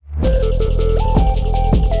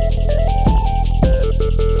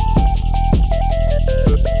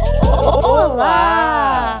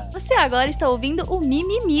agora está ouvindo o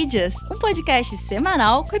Mídias, um podcast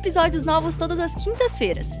semanal com episódios novos todas as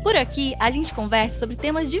quintas-feiras. Por aqui, a gente conversa sobre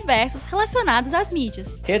temas diversos relacionados às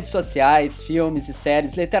mídias. Redes sociais, filmes e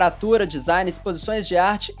séries, literatura, design, exposições de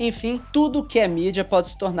arte, enfim, tudo que é mídia pode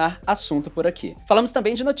se tornar assunto por aqui. Falamos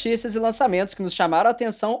também de notícias e lançamentos que nos chamaram a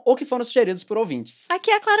atenção ou que foram sugeridos por ouvintes. Aqui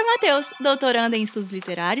é a Clara Matheus, doutoranda em estudos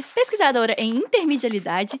literários, pesquisadora em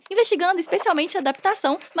intermedialidade, investigando especialmente a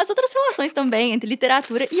adaptação, mas outras relações também entre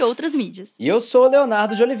literatura e outras mídias. E eu sou o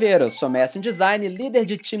Leonardo de Oliveira, sou mestre em design, líder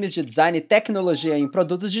de times de design e tecnologia em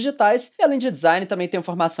produtos digitais, e além de design também tenho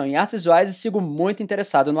formação em artes visuais e sigo muito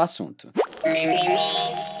interessado no assunto.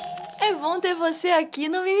 É bom ter você aqui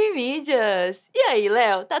no Mídias. E aí,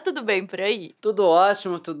 Léo, tá tudo bem por aí? Tudo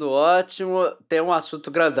ótimo, tudo ótimo. Tem um assunto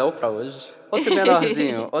grandão pra hoje. Outro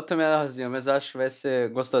menorzinho, mas eu acho que vai ser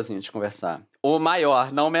gostosinho de conversar. O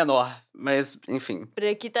maior, não o menor, mas enfim. Por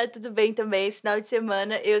aqui tá tudo bem também. Esse final de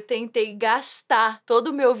semana eu tentei gastar todo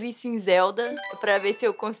o meu vício em Zelda pra ver se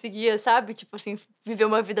eu conseguia, sabe? Tipo assim, viver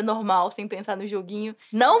uma vida normal sem pensar no joguinho.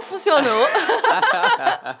 Não funcionou.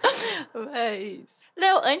 Mas...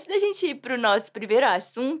 Léo, antes da gente ir pro nosso primeiro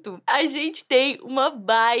assunto, a gente tem uma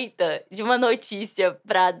baita de uma notícia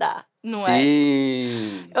pra dar. Não é?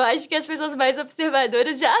 Sim! Eu acho que as pessoas mais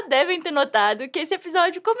observadoras já devem ter notado que esse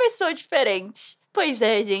episódio começou diferente. Pois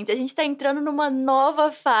é, gente, a gente tá entrando numa nova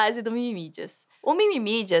fase do Mídias. O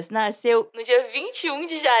Mídias nasceu no dia 21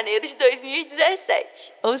 de janeiro de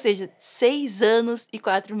 2017. Ou seja, 6 anos e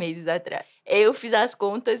 4 meses atrás. Eu fiz as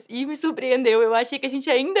contas e me surpreendeu. Eu achei que a gente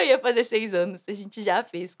ainda ia fazer 6 anos. A gente já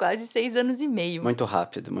fez quase 6 anos e meio. Muito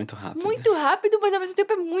rápido, muito rápido. Muito rápido, mas ao mesmo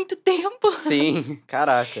tempo é muito tempo. Sim,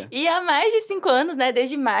 caraca. E há mais de 5 anos, né,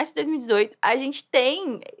 desde março de 2018, a gente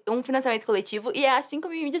tem um financiamento coletivo e é assim que o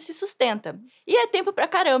Mídias se sustenta. E é tempo pra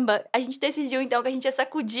caramba. A gente decidiu, então, que a gente ia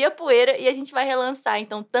sacudir a poeira e a gente vai relançar,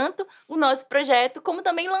 então, tanto o nosso projeto, como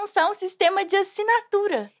também lançar um sistema de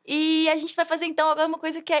assinatura. E a gente vai fazer, então, agora uma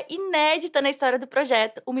coisa que é inédita na história do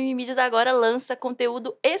projeto. O Mídias agora lança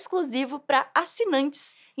conteúdo exclusivo para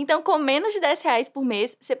assinantes. Então, com menos de R$10 por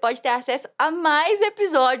mês, você pode ter acesso a mais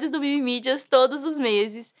episódios do Mídias todos os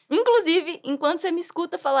meses. Inclusive, enquanto você me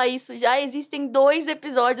escuta falar isso, já existem 2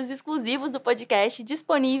 episódios exclusivos do podcast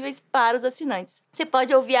disponíveis para os assinantes. Você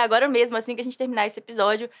pode ouvir agora mesmo, assim que a gente terminar esse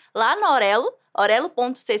episódio, lá no Aurelo,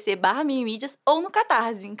 orelo.cc/mimídias ou no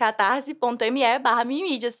Catarse, em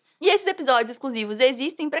catarse.me/mimídias. E esses episódios exclusivos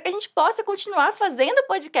existem para que a gente possa continuar fazendo o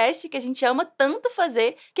podcast que a gente ama tanto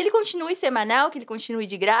fazer, que ele continue semanal, que ele continue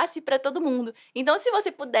de graça e para todo mundo. Então, se você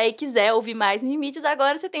puder e quiser ouvir mais Mimídias,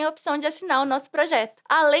 agora você tem a opção de assinar o nosso projeto.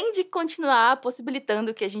 Além de continuar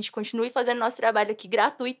possibilitando que a gente continue fazendo nosso trabalho aqui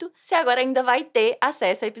gratuito, você agora ainda vai ter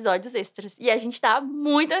acesso a episódios extras. E a gente tá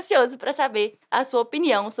muito ansioso para saber a sua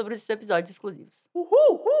opinião sobre esses episódios exclusivos.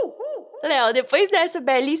 Uhul! Léo, depois dessa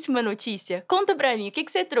belíssima notícia, conta pra mim, o que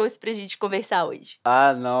você trouxe pra gente conversar hoje?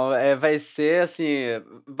 Ah, não, vai ser, assim,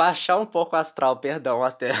 baixar um pouco o astral, perdão,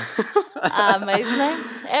 até. Ah, mas, né,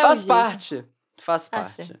 Faz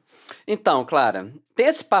parte. Certo. Então, Clara, tem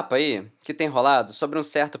esse papo aí que tem rolado sobre um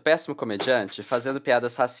certo péssimo comediante fazendo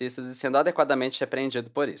piadas racistas e sendo adequadamente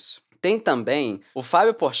repreendido por isso. Tem também o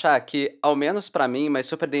Fábio Porchat, que, ao menos pra mim, mas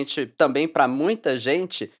surpreendente também pra muita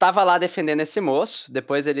gente, tava lá defendendo esse moço.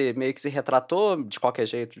 Depois ele meio que se retratou de qualquer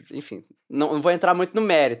jeito, enfim. Não vou entrar muito no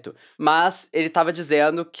mérito, mas ele tava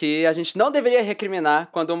dizendo que a gente não deveria recriminar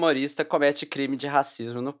quando o humorista comete crime de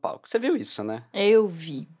racismo no palco. Você viu isso, né? Eu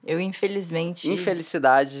vi. Eu, infelizmente...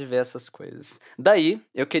 Infelicidade de ver essas coisas. Daí,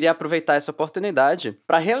 eu queria aproveitar essa oportunidade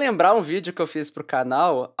pra relembrar um vídeo que eu fiz pro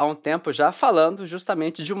canal há um tempo já, falando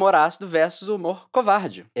justamente de humor ácido versus humor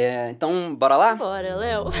covarde. Então, bora lá? Bora,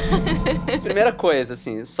 Léo. Primeira coisa,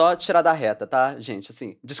 assim, só tirar da reta, tá, gente?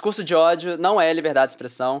 Assim, discurso de ódio não é liberdade de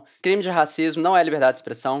expressão, crime de racismo não é liberdade de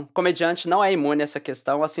expressão, comediante não é imune a essa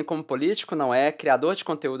questão, assim como político não é, criador de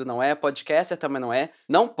conteúdo não é, podcaster também não é,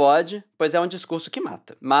 não pode, pois é um discurso que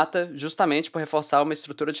mata. Mata justamente por reforçar uma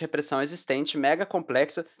estrutura de repressão existente, mega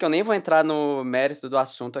complexa, que eu nem vou entrar no mérito do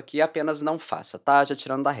assunto aqui, apenas não faça, tá? Já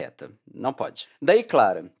tirando da reta. Não pode. Daí,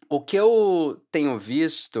 claro, o que eu tenho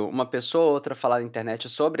visto uma pessoa ou outra falar na internet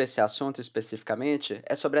sobre esse assunto especificamente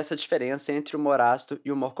é sobre essa diferença entre humor ácido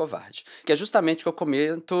e humor covarde, que é justamente o que eu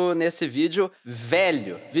comento nesse vídeo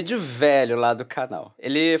velho lá do canal.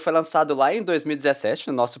 Ele foi lançado lá em 2017,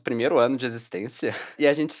 no nosso primeiro ano de existência, e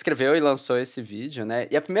a gente escreveu e lançou esse vídeo, né?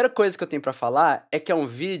 E a primeira coisa que eu tenho pra falar é que é um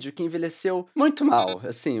vídeo que envelheceu muito mal,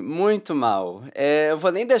 assim, muito mal. Eu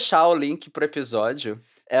vou nem deixar o link pro episódio,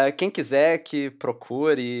 Quem quiser que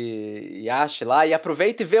procure e ache lá. E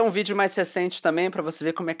aproveita e vê um vídeo mais recente também pra você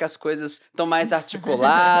ver como é que as coisas estão mais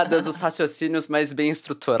articuladas, os raciocínios mais bem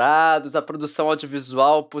estruturados, a produção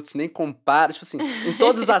audiovisual, putz, nem compara. Tipo assim, em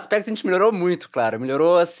todos os aspectos a gente melhorou muito, claro.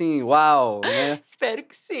 Melhorou assim, uau, né? Espero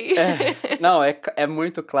que sim. Não, é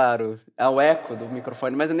muito claro. É o eco do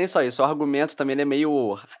microfone, mas não é nem só isso. O argumento também ele é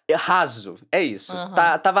meio raso. É isso.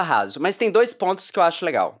 Tava raso. Mas tem 2 pontos que eu acho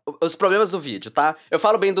legal. Os problemas do vídeo, tá? Eu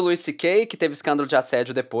falo bem do Louis C.K., que teve escândalo de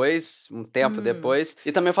assédio depois, um tempo depois.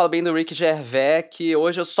 E também eu falo bem do Rick Gervais, que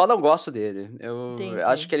hoje eu só não gosto dele. Eu Entendi.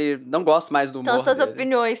 acho que ele não gosto mais do humor Então suas dele.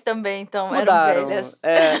 opiniões também eram Mudaram. velhas.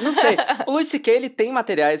 Não sei. O Louis C.K., ele tem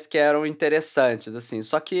materiais que eram interessantes, assim.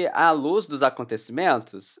 Só que à luz dos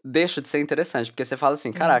acontecimentos, deixa de ser interessante. Porque você fala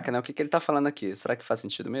assim, caraca, né? O que ele tá falando aqui? Será que faz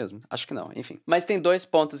sentido mesmo? Acho que não, enfim. Mas tem 2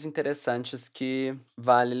 pontos interessantes que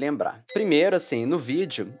vale lembrar. Primeiro, assim, no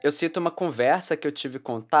vídeo, eu cito uma conversa que eu tive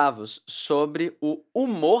com o Tavos sobre o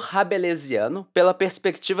humor rabelesiano pela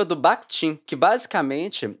perspectiva do Bakhtin, que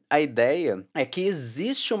basicamente a ideia é que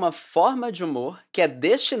existe uma forma de humor que é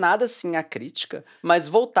destinada sim à crítica, mas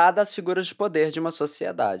voltada às figuras de poder de uma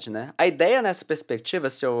sociedade, né? A ideia nessa perspectiva,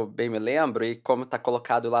 se eu bem me lembro, e como tá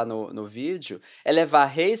colocado lá no vídeo, é levar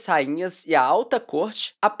reis, rainhas e a alta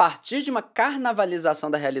corte, a partir de uma carnavalização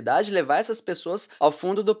da realidade, levar essas pessoas ao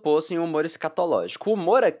fundo do poço em um humor escatológico. O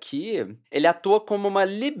humor aqui, ele atua como uma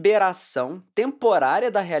liberação temporária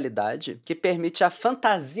da realidade que permite a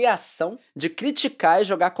fantasiação de criticar e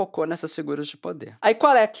jogar cocô nessas figuras de poder. Aí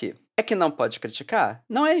qual é aqui? É que não pode criticar?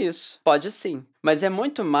 Não é isso. Pode sim. Mas é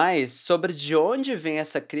muito mais sobre de onde vem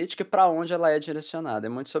essa crítica e para onde ela é direcionada. É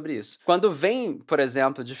muito sobre isso. Quando vem, por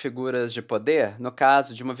exemplo, de figuras de poder, no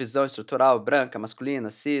caso de uma visão estrutural branca, masculina,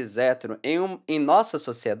 cis, hétero, em nossa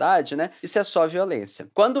sociedade, né, isso é só violência.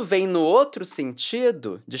 Quando vem no outro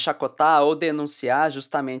sentido, de chacotar ou denunciar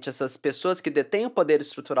justamente essas pessoas que detêm o poder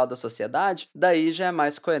estrutural da sociedade, daí já é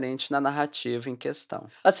mais coerente na narrativa em questão.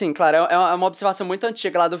 Assim, claro, é uma observação muito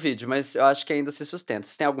antiga lá do vídeo, mas eu acho que ainda se sustenta.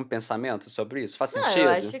 Você tem algum pensamento sobre isso? Faz sentido? Eu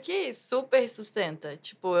acho que super sustenta.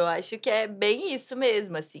 Tipo, eu acho que é bem isso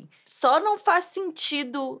mesmo, assim. Só não faz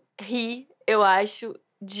sentido rir, eu acho,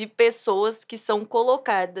 de pessoas que são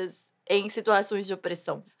colocadas em situações de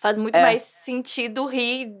opressão. Faz muito mais sentido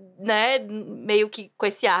rir, né, meio que com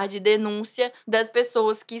esse ar de denúncia das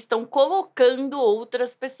pessoas que estão colocando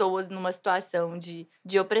outras pessoas numa situação de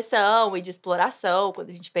opressão e de exploração, quando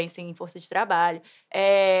a gente pensa em força de trabalho.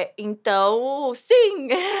 Então, sim,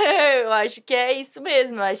 eu acho que é isso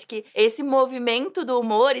mesmo. Eu acho que esse movimento do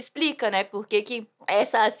humor explica, né, porque que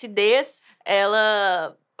essa acidez,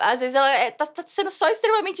 ela... Às vezes ela tá sendo só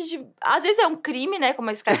extremamente... Às vezes é um crime, né? Como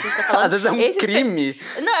esse cara que a gente tá falando. Às vezes é um crime.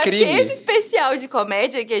 Não, é crime. porque esse especial de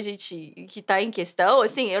comédia que tá em questão,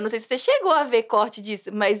 assim, eu não sei se você chegou a ver corte disso,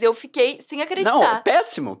 mas eu fiquei sem acreditar. Não,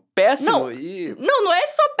 péssimo. Péssimo. Não é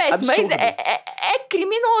só péssimo, absurdo. Mas é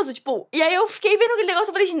criminoso, tipo... E aí eu fiquei vendo aquele negócio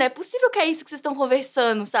e falei, gente, não é possível que é isso que vocês estão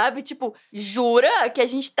conversando, sabe? Tipo, jura que a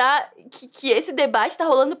gente tá... Que esse debate tá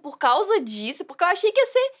rolando por causa disso? Porque eu achei que ia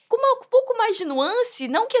ser com um pouco mais de nuance,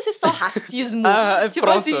 não que ia ser só racismo. Tipo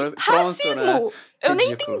pronto, assim, pronto, racismo! né? Eu nem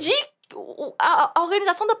Ridículo. entendi a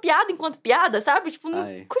organização da piada enquanto piada, sabe? Tipo,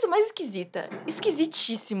 Ai. coisa mais esquisita.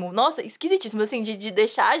 Esquisitíssimo. Nossa, esquisitíssimo, assim, de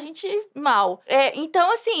deixar a gente mal.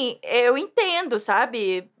 Então, assim, eu entendo,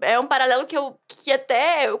 sabe? É um paralelo que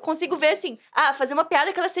até eu consigo ver, assim, fazer uma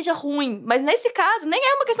piada que ela seja ruim. Mas nesse caso, nem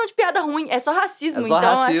é uma questão de piada ruim, é só racismo. É só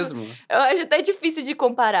então, racismo. Eu acho até difícil de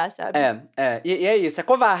comparar, sabe? E é isso, é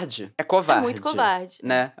covarde. É covarde. É muito covarde.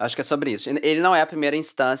 Né? Acho que é sobre isso. Ele não é a primeira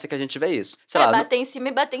instância que a gente vê isso. Sei lá, bater em cima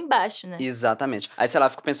e bater embaixo, né? Exatamente. Aí, sei lá,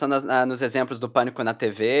 fico pensando nos exemplos do Pânico na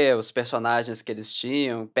TV, os personagens que eles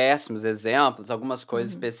tinham, péssimos exemplos, algumas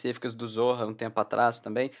coisas específicas do Zorra um tempo atrás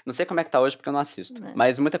também. Não sei como é que tá hoje, porque eu não assisto.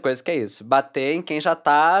 Mas muita coisa que é isso. Bater em quem já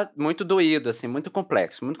tá muito doído, assim, muito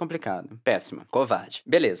complexo, muito complicado. Péssimo. Covarde.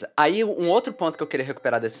 Beleza. Aí, um outro ponto que eu queria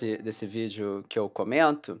recuperar desse vídeo que eu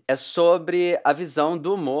comento é sobre a visão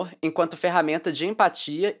do humor enquanto ferramenta de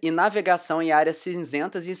empatia e navegação em áreas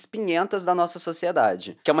cinzentas e espinhentas da nossa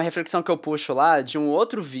sociedade. Que é uma reflexão que eu puxo lá de um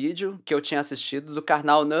outro vídeo que eu tinha assistido do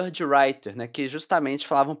canal Nerd Writer, né? Que justamente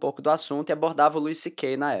falava um pouco do assunto e abordava o Louis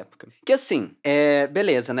C.K. na época. Que assim,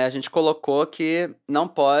 beleza, né? A gente colocou que não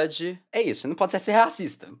pode... É isso, não pode ser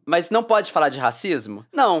racista. Mas não pode falar de racismo?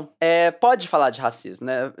 Não. Pode falar de racismo,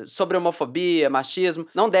 né? Sobre homofobia, machismo.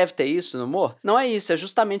 Não deve ter isso no humor? Não é isso, é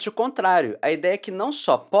justamente o contrário. A ideia é que não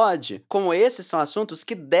só pode, como esses são assuntos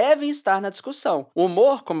que devem estar na discussão. O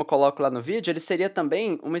humor, como eu coloco lá no vídeo, ele seria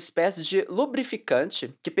também uma espécie de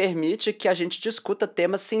lubrificante que permite que a gente discuta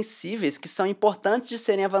temas sensíveis que são importantes de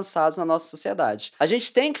serem avançados na nossa sociedade. A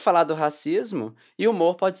gente tem que falar do racismo e o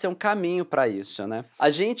humor pode ser um caminho para isso, né? A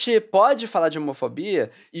gente pode falar de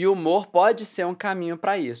homofobia e o humor pode ser um caminho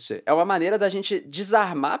para isso. É uma maneira da gente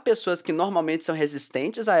desarmar pessoas que normalmente são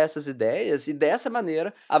resistentes a essas ideias e dessa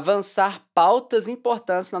maneira avançar pautas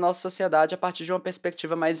importantes na nossa sociedade a partir de uma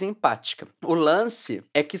perspectiva mais empática. O lance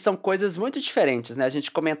é que são coisas muito diferentes, né? A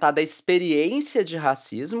gente comentar da experiência de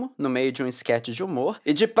racismo no meio de um esquete de humor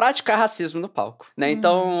e de praticar racismo no palco, né?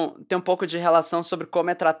 Então, tem um pouco de relação sobre como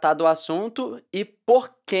é tratado o assunto e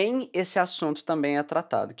por quem esse assunto também é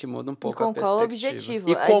tratado, que muda um pouco a perspectiva. E com qual objetivo?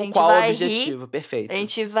 E com qual objetivo, perfeito. A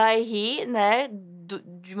gente vai rir, né,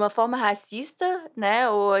 de uma forma racista, né,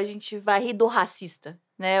 ou a gente vai rir do racista?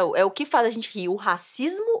 Né? É o que faz a gente rir, o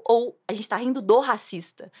racismo ou a gente tá rindo do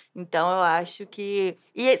racista? Então, eu acho que...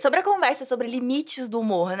 E sobre a conversa, sobre limites do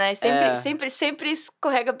humor, né? Sempre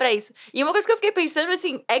escorrega pra isso. E uma coisa que eu fiquei pensando,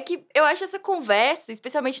 assim, é que eu acho essa conversa,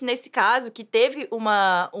 especialmente nesse caso, que teve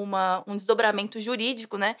um desdobramento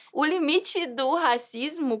jurídico, né? O limite do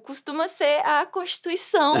racismo costuma ser a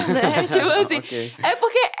Constituição, né? Tipo assim, Ok. é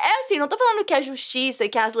porque, assim, não tô falando que a justiça e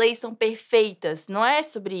que as leis são perfeitas, não é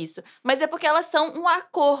sobre isso. Mas é porque elas são um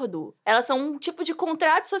acordo, elas são um tipo de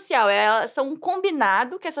contrato social, elas são um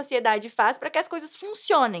combinado que a sociedade faz para que as coisas funcionem.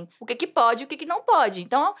 O que pode e o que não pode.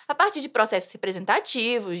 Então, a partir de processos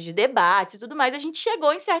representativos, de debates e tudo mais, a gente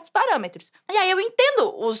chegou em certos parâmetros. E aí eu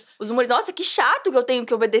entendo os humores, nossa, que chato que eu tenho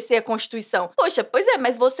que obedecer à Constituição. Poxa, pois é,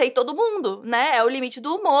 mas você e todo mundo, né? É o limite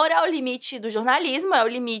do humor, é o limite do jornalismo, é o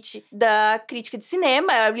limite da crítica de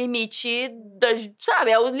cinema, é o limite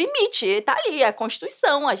sabe, é o limite, tá ali, é a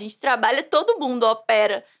Constituição, a gente trabalha, todo mundo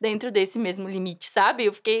opera dentro desse mesmo limite, sabe?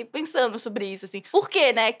 Eu fiquei pensando sobre isso, assim. Por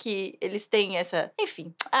que, né, que eles têm essa...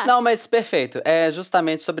 Enfim. Não, mas perfeito. É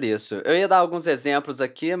justamente sobre isso. Eu ia dar alguns exemplos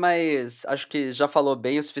aqui, mas acho que já falou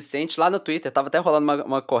bem o suficiente. Lá no Twitter, tava até rolando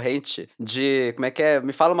uma corrente de... Como é que é?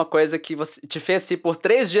 Me fala uma coisa que você te fez assim por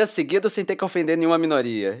 3 dias seguidos sem ter que ofender nenhuma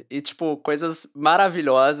minoria. E, tipo, coisas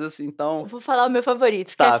maravilhosas, então... Vou falar o meu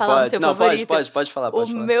favorito. Tá, Quer falar o seu favorito? Pode falar. O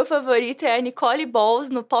meu favorito é a Nicole Balls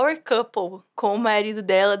no Power Couple, com o marido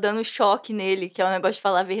dela dando choque nele, que é um negócio de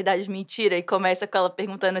falar verdade ou mentira, e começa com ela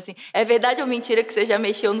perguntando assim, é verdade ou mentira que você já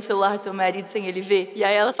mexeu no celular do seu marido sem ele ver? E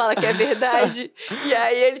aí ela fala que é verdade, e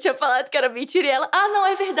aí ele tinha falado que era mentira, e ela, não,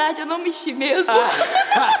 é verdade, eu não mexi mesmo.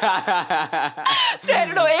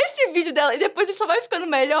 Sério, não, esse vídeo dela, e depois ele só vai ficando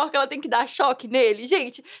melhor, que ela tem que dar choque nele.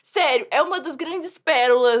 Gente, sério, é uma das grandes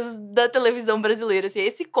pérolas da televisão brasileira, assim,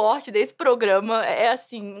 esse corte desse programa é,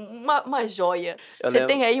 assim, uma joia. Você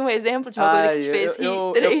tem aí um exemplo de uma coisa que te fez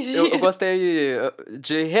rir 3 dias? Eu gostei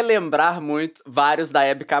de relembrar muito vários da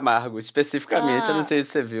Hebe Camargo, especificamente. Eu não sei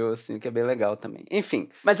se você viu, assim, que é bem legal também. Enfim,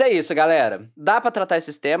 mas é isso, galera. Dá pra tratar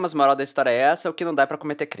esses temas, moral da história é essa, o que não dá é pra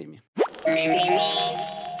cometer crime.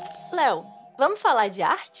 Léo, vamos falar de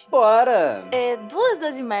arte? Bora! 2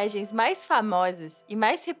 das imagens mais famosas e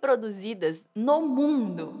mais reproduzidas no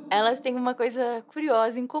mundo, elas têm uma coisa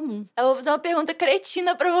curiosa em comum. Eu vou fazer uma pergunta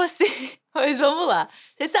cretina pra você, mas vamos lá.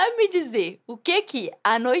 Você sabe me dizer o que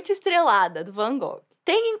A Noite Estrelada, do Van Gogh,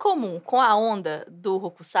 tem em comum com a onda do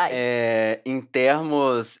Hokusai? Em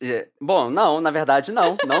termos... Bom, não, na verdade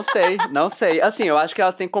não sei. Assim, eu acho que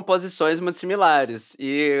elas têm composições muito similares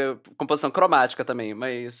e composição cromática também,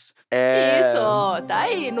 mas... Isso, ó, tá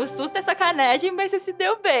aí. No susto é sacanagem, mas você se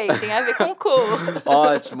deu bem. Tem a ver com cor.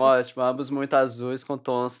 Ótimo. Ambos muito azuis com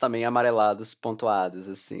tons também amarelados, pontuados,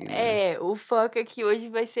 assim. Né? O foco aqui hoje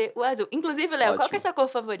vai ser o azul. Inclusive, Léo, qual que é a sua cor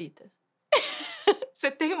favorita? Você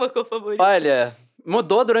tem uma cor favorita? Olha,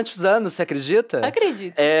 mudou durante os anos, você acredita?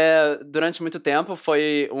 Acredito. Durante muito tempo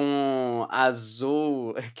foi um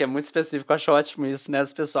azul, que é muito específico, eu acho ótimo isso, né?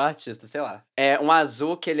 As pessoas artistas, sei lá. É um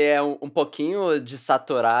azul que ele é um pouquinho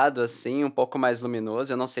desaturado, assim, um pouco mais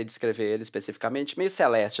luminoso, eu não sei descrever ele especificamente, meio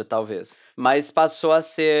celeste, talvez. Mas passou a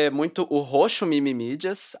ser muito o roxo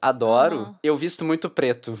mimimídias, adoro. Eu visto muito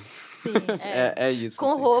preto. Sim, é isso. Com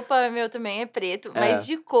assim. roupa, meu também é preto, mas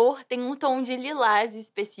de cor tem um tom de lilás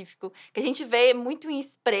específico, que a gente vê muito em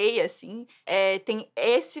spray, assim. Tem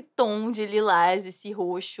esse tom de lilás, esse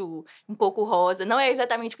roxo, um pouco rosa. Não é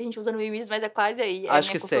exatamente o que a gente usa no Mimi's, mas é quase aí. É a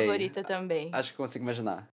minha cor favorita também. Acho que consigo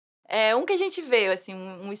imaginar. Um que a gente vê, assim,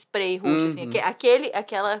 um spray roxo, assim.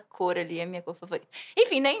 Aquela cor ali é a minha cor favorita.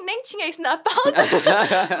 Enfim, nem tinha isso na pauta,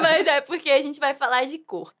 mas é porque a gente vai falar de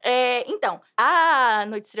cor. Então, a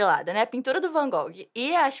Noite Estrelada, né? A pintura do Van Gogh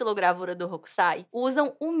e a estilogravura do Hokusai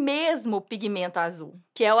usam o mesmo pigmento azul,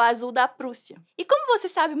 que é o azul da Prússia. E como você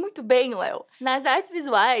sabe muito bem, Léo, nas artes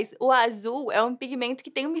visuais, o azul é um pigmento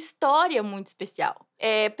que tem uma história muito especial.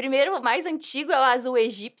 Primeiro, o mais antigo é o azul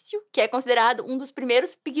egípcio, que é considerado um dos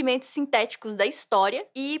primeiros pigmentos sintéticos da história.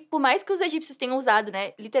 E por mais que os egípcios tenham usado,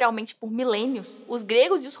 né, literalmente por milênios, os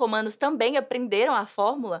gregos e os romanos também aprenderam a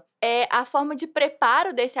fórmula. A forma de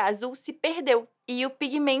preparo desse azul se perdeu. E o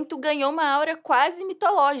pigmento ganhou uma aura quase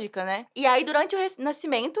mitológica, né? E aí, durante o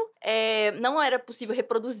Renascimento, não era possível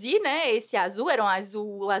reproduzir, né, esse azul.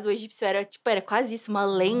 O azul egípcio era quase isso, uma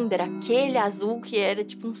lenda. Era aquele azul que era,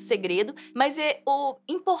 tipo, um segredo. Mas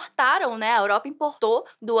importaram, né, a Europa importou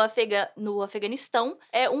no Afeganistão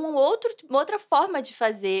uma outra forma de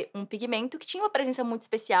fazer um pigmento que tinha uma presença muito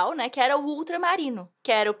especial, né, que era o ultramarino,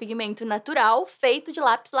 que era o pigmento natural feito de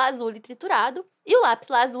lápis lazuli triturado. E o lápis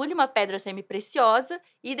lazuli, uma pedra semi-preciosa,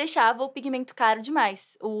 e deixava o pigmento caro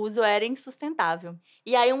demais. O uso era insustentável.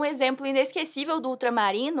 E aí, um exemplo inesquecível do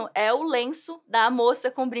ultramarino é o lenço da moça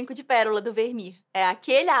com brinco de pérola do Vermeer.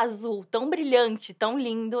 Aquele azul tão brilhante, tão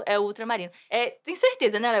lindo, é o ultramarino. Tem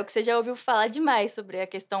certeza, né, Léo, que você já ouviu falar demais sobre a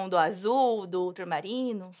questão do azul, do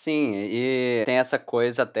ultramarino? Sim, e tem essa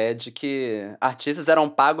coisa até de que artistas eram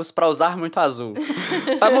pagos pra usar muito azul.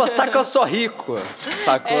 Pra mostrar que eu sou rico,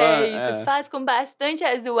 sacou? Isso, faz com bastante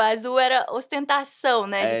azul. O azul era ostentação,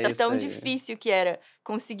 né? De tão difícil que era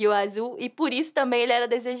conseguir o azul. E por isso também ele era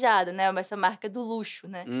desejado, né? Essa marca do luxo,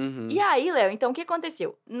 né? Uhum. E aí, Léo, então o que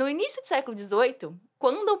aconteceu? No início do século XVIII,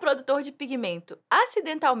 quando um produtor de pigmento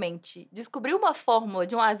acidentalmente descobriu uma fórmula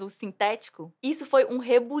de um azul sintético, isso foi um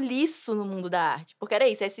rebuliço no mundo da arte. Porque era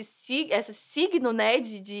isso, esse signo, né,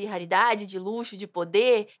 de raridade, de luxo, de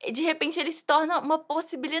poder, e de repente ele se torna uma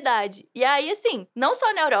possibilidade. E aí, assim, não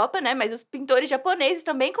só na Europa, né, mas os pintores japoneses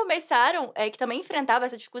também começaram, que também enfrentavam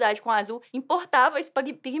essa dificuldade com o azul, importavam esse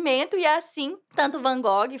pigmento e assim, tanto Van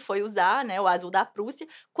Gogh foi usar, né, o azul da Prússia,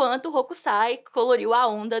 quanto o Hokusai coloriu a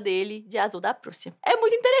onda dele de azul da Prússia. É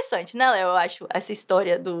muito interessante, né, Léo? Eu acho essa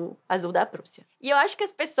história do azul da Prússia. E eu acho que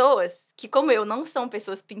as pessoas que, como eu, não são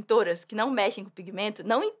pessoas pintoras, que não mexem com pigmento,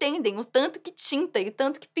 não entendem o tanto que tinta e o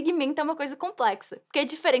tanto que pigmento é uma coisa complexa. Porque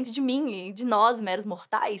diferente de mim e de nós, meros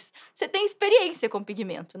mortais, você tem experiência com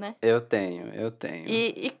pigmento, né? Eu tenho.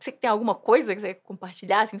 E você tem alguma coisa que você quer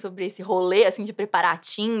compartilhar, assim, sobre esse rolê, assim, de preparar a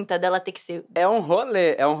tinta, dela ter que ser... É um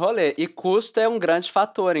rolê. E custo é um grande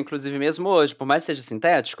fator, inclusive mesmo hoje. Por mais que seja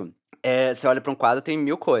sintético, você olha para um quadro, tem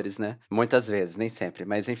 1000 cores, né? Muitas vezes, nem sempre.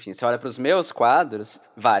 Mas enfim, você olha para os meus quadros,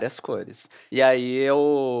 várias cores. E aí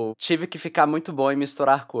eu tive que ficar muito bom em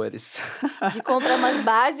misturar cores. De comprar umas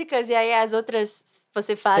básicas e aí as outras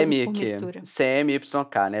você faz por mistura.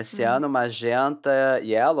 CMYK, né? Ciano, magenta,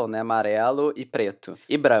 yellow, né? Amarelo e preto.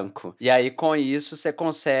 E branco. E aí, com isso, você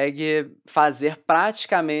consegue fazer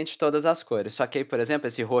praticamente todas as cores. Só que aí, por exemplo,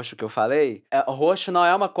 esse roxo que eu falei, roxo não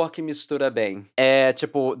é uma cor que mistura bem. É,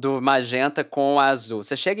 tipo, do magenta com azul.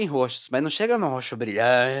 Você chega em roxos, mas não chega num roxo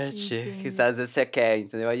brilhante, que às vezes você quer,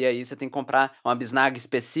 entendeu? E aí, você tem que comprar uma bisnaga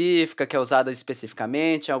específica, que é usada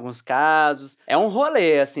especificamente em alguns casos. É um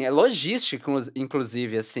rolê, assim, é logístico, inclusive,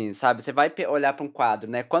 assim, sabe? Você vai olhar pra um quadro,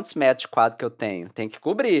 né? Quantos metros de quadro que eu tenho? Tem que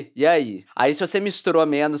cobrir. E aí? Aí, se você misturou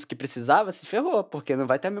menos que precisava, se ferrou, porque não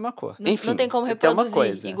vai ter a mesma cor. Enfim, não tem como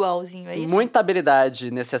reproduzir igualzinho, é isso? Muita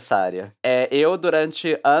habilidade necessária. Eu,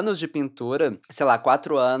 durante anos de pintura, sei lá,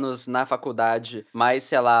 4 anos na faculdade, mais,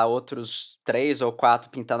 sei lá, outros 3 ou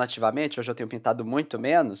 4 pintando ativamente, hoje eu tenho pintado muito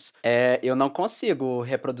menos, eu não consigo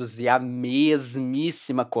reproduzir a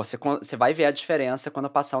mesmíssima cor. Você vai ver a diferença quando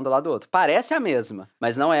passar um do lado do outro. Parece a mesma,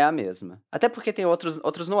 mas não é a mesma. Até porque tem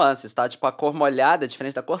outros nuances, tá? Tipo, a cor molhada é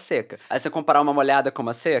diferente da cor seca. Aí você comparar uma molhada com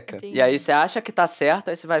uma seca, Entendi. E aí você acha que tá certo,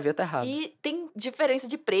 aí você vai ver tá errado. E tem diferença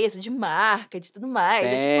de preço, de marca, de tudo mais.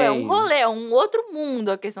 Tem. É um rolê, é um outro mundo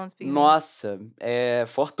a questão dos pigmentos. Nossa,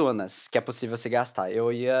 fortunas que é possível se gastar.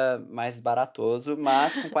 Eu ia mais baratoso,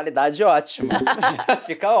 mas com qualidade ótima.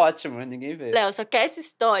 Fica ótimo, ninguém vê. Léo, só que essa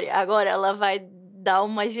história, agora ela vai dar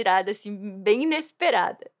uma girada, assim, bem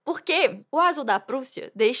inesperada. Porque o azul da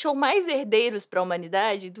Prússia deixou mais herdeiros para a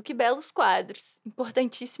humanidade do que belos quadros,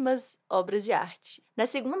 importantíssimas obras de arte. Na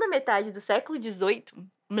segunda metade do século XVIII,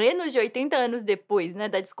 menos de 80 anos depois, né,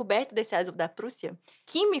 da descoberta desse azul da Prússia,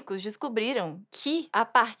 químicos descobriram que, a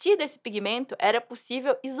partir desse pigmento, era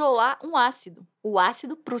possível isolar um ácido, o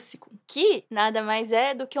ácido prússico, que nada mais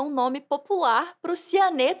é do que um nome popular para o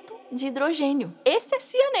cianeto de hidrogênio. Esse é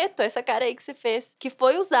cianeto, essa cara aí que você fez, que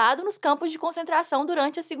foi usado nos campos de concentração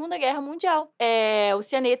durante a Segunda Guerra Mundial. O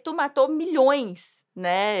cianeto matou milhões,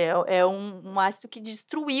 né? É um ácido que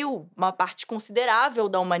destruiu uma parte considerável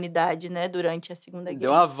da humanidade, né? Durante a Segunda Guerra.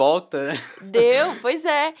 Deu uma volta, né? Deu, pois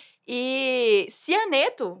é. E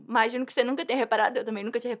cianeto, imagino que você nunca tenha reparado, eu também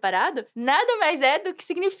nunca tinha reparado, nada mais é do que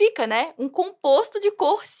significa, né? Um composto de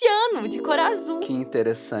cor ciano, de cor azul. Que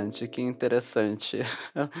interessante, que interessante.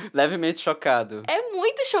 Levemente chocado. É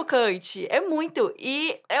muito chocante, é muito.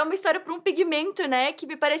 E é uma história por um pigmento, né? Que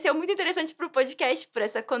me pareceu muito interessante pro podcast, por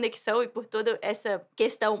essa conexão e por toda essa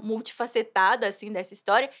questão multifacetada, assim, dessa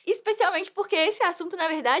história. Especialmente porque esse assunto, na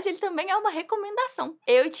verdade, ele também é uma recomendação.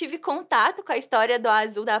 Eu tive contato com a história do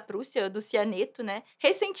azul da Prússia, do cianeto, né?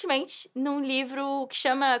 Recentemente, num livro que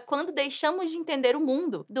chama Quando Deixamos de Entender o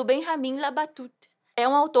Mundo, do Benjamin Labatut. É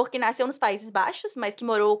um autor que nasceu nos Países Baixos, mas que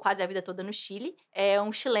morou quase a vida toda no Chile. É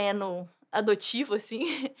um chileno adotivo,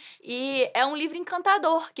 assim. E é um livro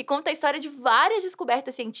encantador, que conta a história de várias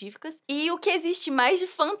descobertas científicas. E o que existe mais de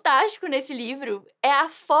fantástico nesse livro é a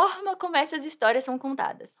forma como essas histórias são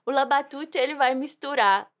contadas. O Labatut, ele vai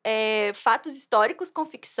misturar fatos históricos com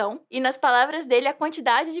ficção, e nas palavras dele, a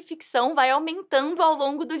quantidade de ficção vai aumentando ao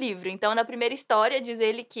longo do livro. Então, na primeira história, diz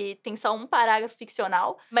ele que tem só um parágrafo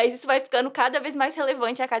ficcional, mas isso vai ficando cada vez mais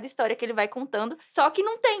relevante a cada história que ele vai contando. Só que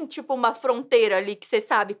não tem, tipo, uma fronteira ali que você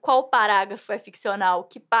sabe qual parágrafo é ficcional,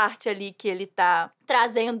 que parte ali que ele tá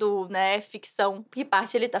trazendo, né, ficção, que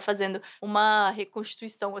parte ele tá fazendo uma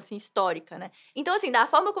reconstituição, assim, histórica, né? Então, assim, da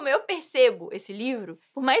forma como eu percebo esse livro,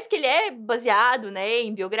 por mais que ele é baseado, né,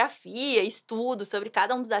 em biografia, estudo sobre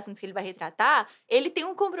cada um dos assuntos que ele vai retratar, ele tem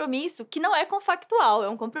um compromisso que não é com o factual, é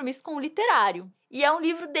um compromisso com o literário. E é um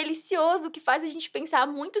livro delicioso que faz a gente pensar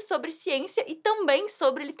muito sobre ciência e também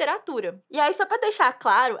sobre literatura. E aí, só pra deixar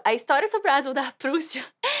claro, a história sobre o azul da Prússia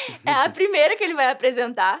é a primeira que ele vai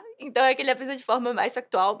apresentar. Então é que ele apresenta de forma mais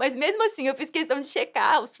factual. Mas mesmo assim, eu fiz questão de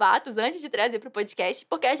checar os fatos antes de trazer pro podcast,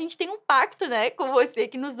 porque a gente tem um pacto, né, com você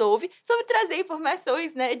que nos ouve, sobre trazer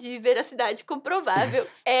informações, né, de veracidade comprovável.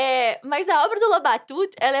 Mas a obra do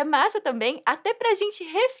Labatut, ela é massa também, até pra gente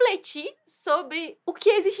refletir sobre o que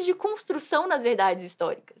existe de construção nas verdades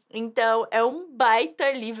históricas. Então, é um baita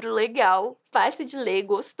livro legal, fácil de ler,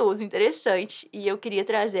 gostoso, interessante, e eu queria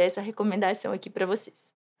trazer essa recomendação aqui pra vocês.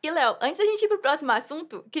 E, Léo, antes da gente ir pro próximo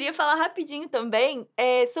assunto, queria falar rapidinho também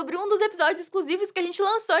sobre um dos episódios exclusivos que a gente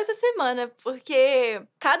lançou essa semana, porque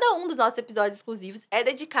cada um dos nossos episódios exclusivos é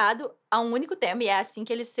dedicado a um único tema, e é assim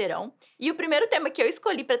que eles serão. E o primeiro tema que eu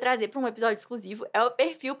escolhi pra trazer pra um episódio exclusivo é o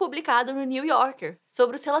perfil publicado no New Yorker,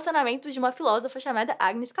 sobre os relacionamentos de uma filósofa chamada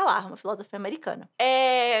Agnes Callar, uma filósofa americana.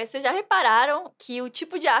 Vocês já repararam que o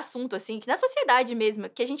tipo de assunto, assim, que na sociedade mesmo,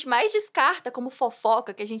 que a gente mais descarta como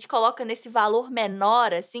fofoca, que a gente coloca nesse valor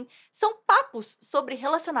menor, assim, são papos sobre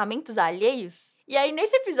relacionamentos alheios? E aí,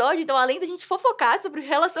 nesse episódio, então, além da gente fofocar sobre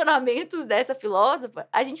relacionamentos dessa filósofa,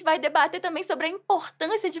 a gente vai debater também sobre a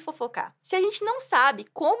importância de fofocar. Se a gente não sabe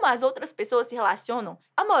como as outras pessoas se relacionam,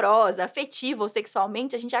 amorosa, afetiva ou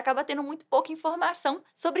sexualmente, a gente acaba tendo muito pouca informação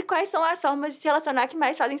sobre quais são as formas de se relacionar que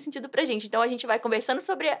mais fazem sentido pra gente. Então, a gente vai conversando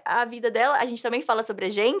sobre a vida dela, a gente também fala sobre a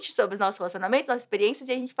gente, sobre os nossos relacionamentos, nossas experiências,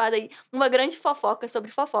 e a gente faz aí uma grande fofoca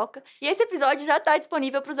sobre fofoca. E esse episódio já tá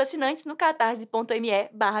disponível pros assinantes no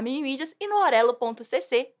catarse.me/mimimídias e no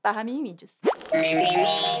orelo.cc/mimimídias.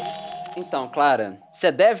 Então, Clara,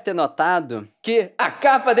 você deve ter notado que a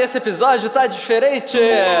capa desse episódio tá diferente!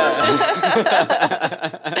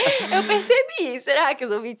 Eu percebi. Será que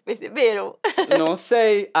os ouvintes perceberam? Não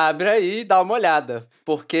sei. Abre aí e dá uma olhada.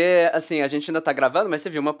 Porque, assim, a gente ainda tá gravando, mas você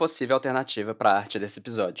viu uma possível alternativa pra arte desse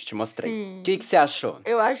episódio. Te mostrei. Sim. O que você achou?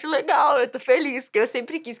 Eu acho legal, eu tô feliz, porque eu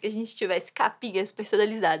sempre quis que a gente tivesse capinhas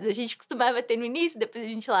personalizadas. A gente costumava ter no início, depois a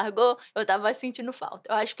gente largou, eu tava sentindo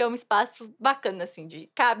falta. Eu acho que é um espaço bacana, assim, de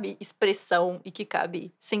cabe expressão e que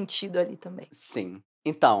cabe sentido ali também. Sim.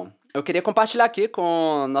 Então, eu queria compartilhar aqui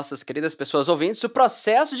com nossas queridas pessoas ouvintes o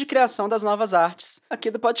processo de criação das novas artes aqui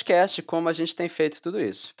do podcast, como a gente tem feito tudo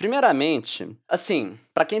isso. Primeiramente, assim,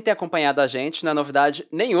 pra quem tem acompanhado a gente, não é novidade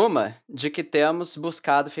nenhuma de que temos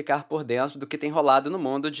buscado ficar por dentro do que tem rolado no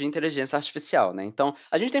mundo de inteligência artificial, né? Então,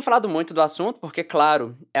 a gente tem falado muito do assunto porque,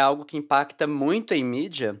 claro, é algo que impacta muito em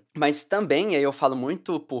mídia, mas também, e aí eu falo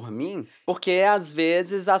muito por mim, porque às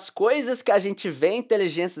vezes as coisas que a gente vê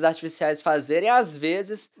inteligências artificiais fazerem, às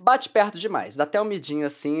vezes, bate perto demais. Dá até um medinho,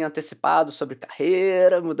 assim, antecipado sobre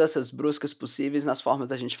carreira, mudanças bruscas possíveis nas formas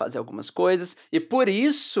da gente fazer algumas coisas. E por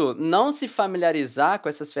isso, não se familiarizar com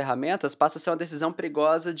essas ferramentas passa a ser uma decisão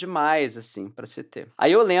perigosa demais, assim, para se ter.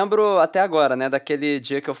 Aí eu lembro até agora, né, daquele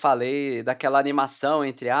dia que eu falei daquela animação,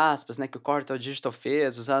 entre aspas, né, que o Cortel Digital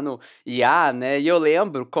fez, usando IA, né, e eu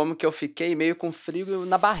lembro como que eu fiquei meio com frio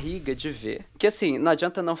na barriga de ver. Que, assim, não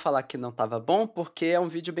adianta não falar que não tava bom, porque é um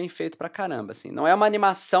vídeo bem feito pra caramba, assim. Não é uma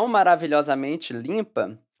animação maravilhosamente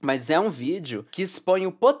limpa, mas é um vídeo que expõe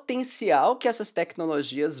o potencial que essas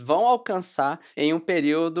tecnologias vão alcançar em um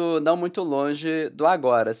período não muito longe do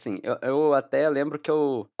agora, assim. Eu até lembro que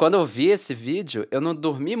quando eu vi esse vídeo, eu não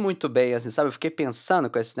dormi muito bem, assim, sabe? Eu fiquei pensando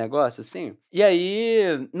com esse negócio, assim. E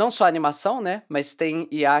aí, não só a animação, né? Mas tem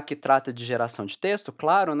IA que trata de geração de texto,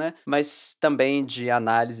 claro, né? Mas também de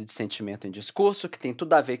análise de sentimento em discurso, que tem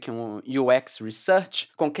tudo a ver com UX Research,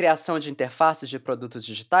 com criação de interfaces de produtos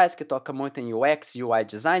digitais, que toca muito em UX e UI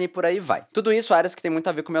design, e por aí vai. Tudo isso áreas que tem muito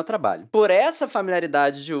a ver com o meu trabalho. Por essa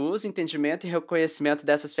familiaridade de uso, entendimento e reconhecimento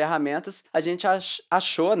dessas ferramentas, a gente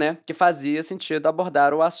achou, né, que fazia sentido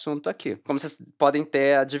abordar o assunto aqui. Como vocês podem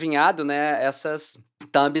ter adivinhado, né, essas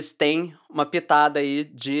thumbs têm uma pitada aí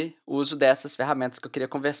de uso dessas ferramentas que eu queria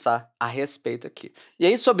conversar a respeito aqui. E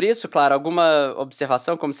aí, sobre isso, claro, alguma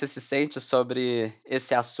observação, como você se sente sobre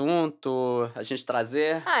esse assunto, a gente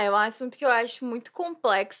trazer? É um assunto que eu acho muito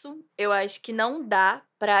complexo. Eu acho que não dá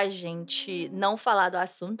pra gente não falar do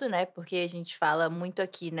assunto, né? Porque a gente fala muito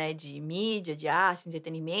aqui, né, de mídia, de arte,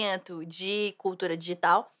 entretenimento, de cultura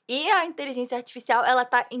digital. E a inteligência artificial, ela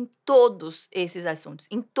tá em todos esses assuntos,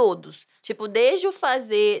 em todos. Tipo, desde o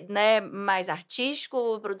fazer, né, mais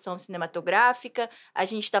artístico, produção cinematográfica, a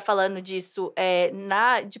gente tá falando disso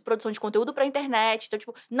de produção de conteúdo pra internet. Então,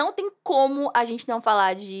 tipo, não tem como a gente não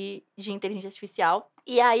falar de inteligência artificial.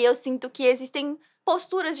 E aí eu sinto que existem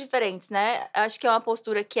posturas diferentes, né? Acho que é uma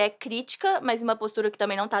postura que é crítica, mas uma postura que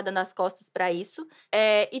também não tá dando as costas pra isso.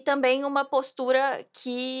 E também uma postura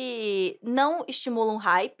que não estimula um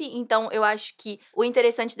hype. Então, eu acho que o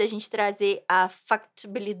interessante da gente trazer a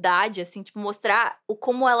factibilidade, assim, tipo, mostrar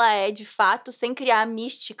como ela é de fato, sem criar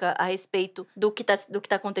mística a respeito do que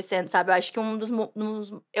tá acontecendo, sabe? Eu acho que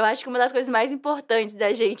eu acho que uma das coisas mais importantes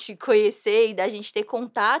da gente conhecer e da gente ter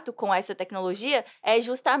contato com essa tecnologia é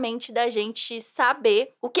justamente da gente saber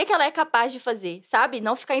o que ela é capaz de fazer, sabe?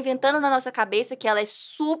 Não ficar inventando na nossa cabeça que ela é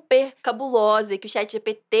super cabulosa e que o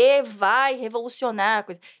ChatGPT vai revolucionar a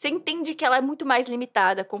coisa. Você entende que ela é muito mais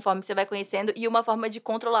limitada conforme você vai conhecendo, e uma forma de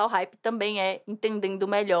controlar o hype também é entendendo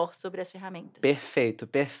melhor sobre as ferramentas. Perfeito,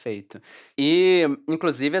 perfeito. E,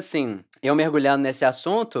 inclusive, assim, eu mergulhando nesse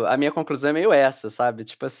assunto, a minha conclusão é meio essa, sabe?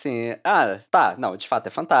 Tipo assim, tá, não, de fato é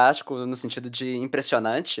fantástico, no sentido de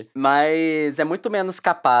impressionante, mas é muito menos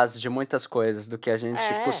capaz de muitas coisas do que a gente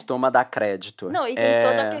costuma dar crédito. Não, e tem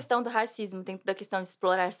toda a questão do racismo, tem toda a questão de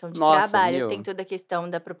exploração de Nossa, trabalho, tem toda a questão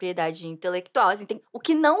da propriedade intelectual, assim, o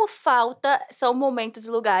que não falta são momentos e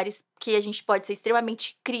lugares que a gente pode ser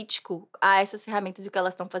extremamente crítico a essas ferramentas e o que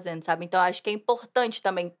elas estão fazendo, sabe? Então, acho que é importante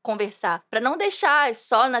também conversar, pra não deixar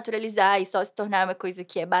só naturalizar e só se tornar uma coisa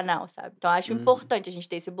que é banal, sabe? Então, acho importante a gente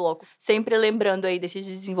ter esse bloco, sempre lembrando aí desses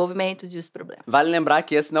desenvolvimentos e os problemas. Vale lembrar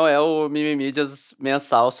que esse não é o Mimimídias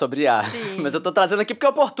mensal sobre IA. Sim. Mas eu tô trazendo aqui porque é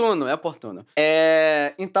oportuno, é oportuno.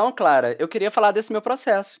 Então, Clara, eu queria falar desse meu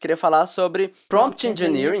processo. Queria falar sobre prompt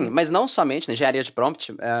engineering, mas não somente, né, engenharia de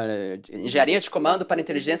prompt, engenharia de comando para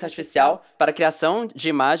inteligência artificial, para a criação de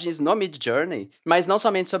imagens no midjourney, mas não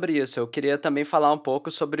somente sobre isso. Eu queria também falar um pouco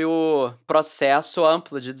sobre o processo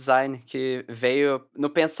amplo de design que veio no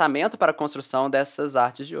pensamento para a construção dessas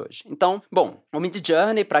artes de hoje. Então, bom, o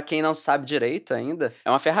midjourney, para quem não sabe direito ainda, é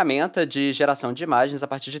uma ferramenta de geração de imagens a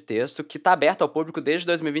partir de texto que está aberta ao público desde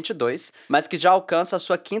 2022, mas que já alcança a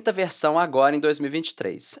sua 5ª versão agora em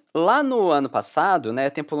 2023. Lá no ano passado, né,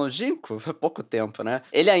 tempo longínquo, pouco tempo, né,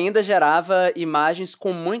 ele ainda gerava imagens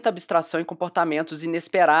com muita abstração e comportamentos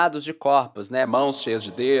inesperados de corpos, né, mãos cheias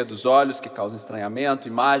de dedos, olhos que causam estranhamento,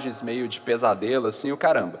 imagens meio de pesadelo, assim, o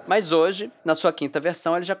caramba. Mas hoje, na sua 5ª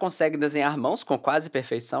versão, ele já consegue desenhar mãos com quase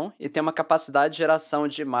perfeição e tem uma capacidade de geração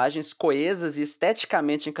de imagens coesas e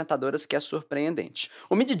esteticamente encantadoras que é surpreendente.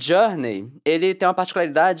 O Midjourney, ele tem uma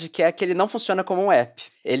particularidade que é que ele não funciona como um app.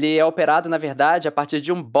 Ele é operado, na verdade, a partir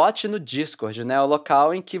de um bot no Discord, né? O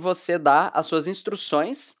local em que você dá as suas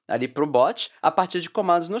instruções ali pro bot a partir de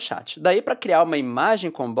comandos no chat. Daí, para criar uma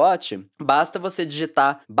imagem com bot, basta você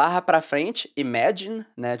digitar /, imagine,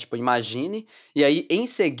 né? Tipo, imagine, e aí, em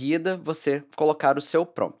seguida, você colocar o seu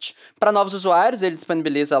prompt. Para novos usuários, ele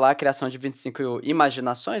disponibiliza lá a criação de 25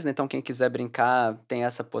 imaginações, né? Então, quem quiser brincar tem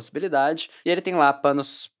essa possibilidade. E ele tem lá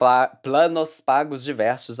planos planos pagos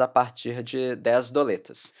diversos a partir de 10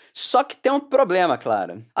 doletas. Só que tem um problema,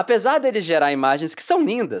 claro. Apesar dele gerar imagens que são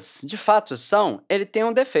lindas, de fato são, ele tem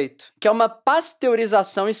um defeito, que é uma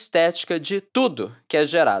pasteurização estética de tudo que é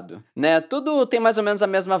gerado, né? Tudo tem mais ou menos a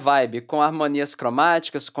mesma vibe, com harmonias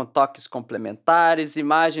cromáticas, com toques complementares,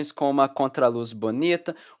 imagens com uma contraluz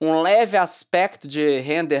bonita, um leve aspecto de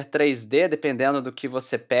render 3D, dependendo do que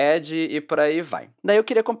você pede, e por aí vai. Daí eu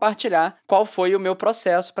queria compartilhar qual foi o meu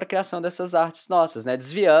processo para a criação dessas artes nossas, né?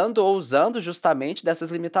 Desviando ou usando justamente dessas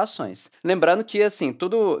limitações. Lembrando que, assim,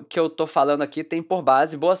 tudo que eu tô falando aqui tem por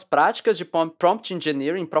base boas práticas de prompt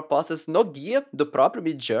engineering propostas no guia do próprio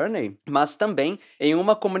midjourney, mas também em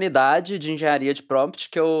uma comunidade de engenharia de prompt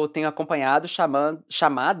que eu tenho acompanhado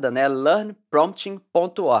chamada, né,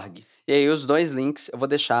 learnprompting.org. E aí os 2 links eu vou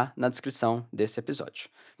deixar na descrição desse episódio.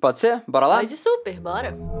 Pode ser? Bora lá? Pode super,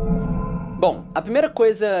 bora. Bom, a primeira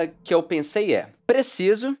coisa que eu pensei é: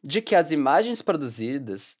 preciso de que as imagens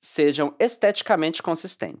produzidas sejam esteticamente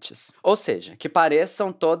consistentes, ou seja, que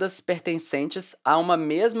pareçam todas pertencentes a uma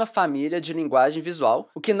mesma família de linguagem visual,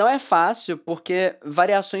 o que não é fácil porque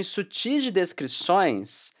variações sutis de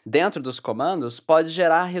descrições dentro dos comandos pode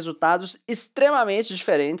gerar resultados extremamente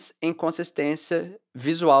diferentes em consistência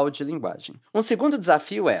visual de linguagem. Um segundo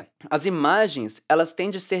desafio é: as imagens, elas têm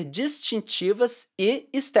de ser distintivas e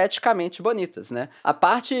esteticamente bonitas, né? A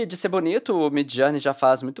parte de ser bonito, o midjourney já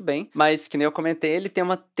faz muito bem, mas, que nem eu comentei, ele tem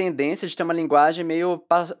uma tendência de ter uma linguagem meio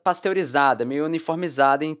pasteurizada, meio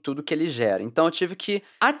uniformizada em tudo que ele gera. Então eu tive que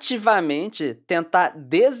ativamente tentar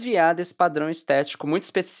desviar desse padrão estético muito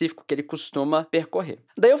específico que ele costuma percorrer.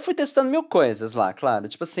 Daí eu fui testando 1000 coisas lá, claro,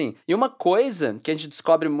 tipo assim, e uma coisa que a gente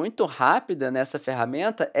descobre muito rápida nessa ferramenta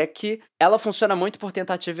é que ela funciona muito por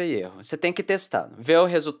tentativa e erro. Você tem que testar, ver o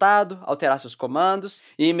resultado, alterar seus comandos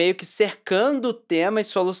e ir meio que cercando o tema e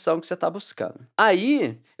solução que você está buscando.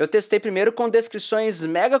 Aí, eu testei primeiro com descrições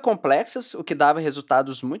mega complexas, o que dava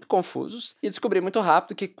resultados muito confusos, e descobri muito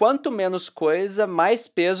rápido que quanto menos coisa, mais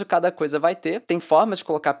peso cada coisa vai ter. Tem formas de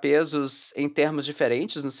colocar pesos em termos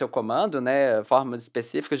diferentes no seu comando, né? Formas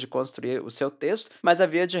específicas de construir o seu texto, mas a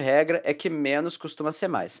via de regra é que menos costuma ser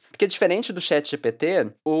mais. Porque diferente do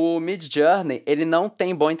ChatGPT, o Midjourney, ele não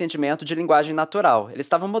tem bom entendimento de linguagem natural. Eles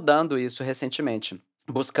estavam mudando isso recentemente,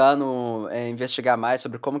 buscando investigar mais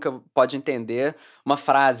sobre como que pode entender uma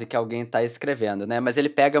frase que alguém está escrevendo, né? Mas ele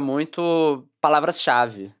pega muito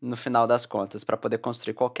palavras-chave, no final das contas, para poder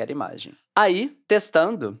construir qualquer imagem. Aí,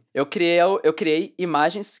 testando, eu criei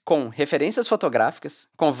imagens com referências fotográficas,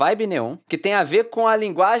 com vibe neon, que tem a ver com a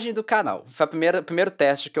linguagem do canal. Foi o primeiro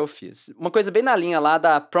teste que eu fiz. Uma coisa bem na linha lá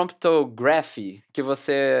da promptography,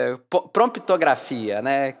 promptografia,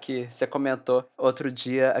 né? Que você comentou outro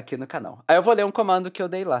dia aqui no canal. Aí eu vou ler um comando que eu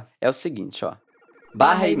dei lá. É o seguinte, ó.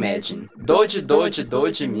 /imagine,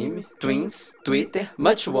 doge, meme, twins, Twitter,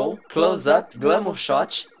 much wow, close up, glamour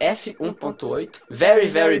shot, f1.8, very,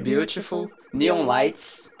 very beautiful, neon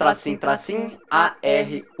lights, tracinho,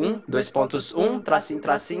 AR1,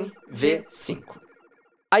 2.1, V5.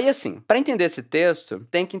 Aí, assim, para entender esse texto,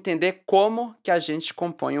 tem que entender como que a gente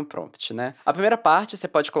compõe um prompt, né? A primeira parte, você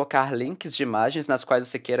pode colocar links de imagens nas quais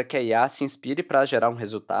você queira que a IA se inspire para gerar um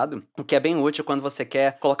resultado, o que é bem útil quando você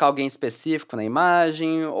quer colocar alguém específico na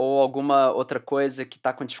imagem ou alguma outra coisa que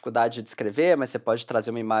está com dificuldade de descrever, mas você pode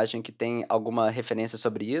trazer uma imagem que tem alguma referência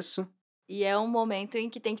sobre isso. E é um momento em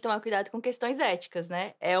que tem que tomar cuidado com questões éticas,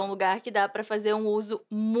 né? É um lugar que dá para fazer um uso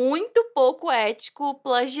muito pouco ético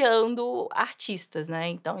plagiando artistas, né?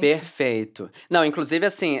 Então, enfim. Perfeito. Não, inclusive,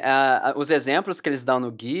 assim, os exemplos que eles dão no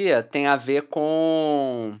guia tem a ver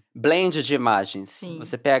com blend de imagens. Sim.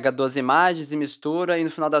 Você pega 12 imagens e mistura e, no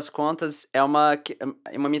final das contas, é uma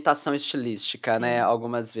imitação estilística, Sim. né?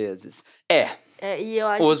 Algumas vezes. E eu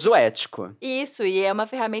acho Uso ético. Isso, e é uma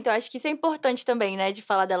ferramenta, eu acho que isso é importante também, né, de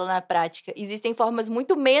falar dela na prática. Existem formas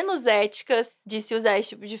muito menos éticas de se usar esse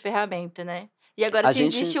tipo de ferramenta, né? E agora,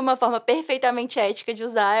 existe uma forma perfeitamente ética de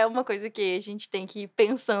usar, é uma coisa que a gente tem que ir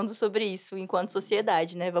pensando sobre isso enquanto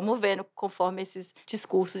sociedade, né? Vamos vendo conforme esses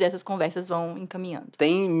discursos e essas conversas vão encaminhando.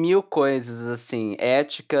 Tem 1000 coisas, assim,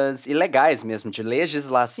 éticas e legais mesmo, de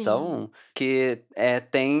legislação, que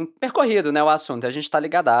tem percorrido, né, o assunto. A gente tá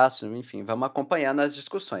ligadaço, enfim, vamos acompanhando as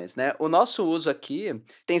discussões, né? O nosso uso aqui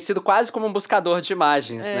tem sido quase como um buscador de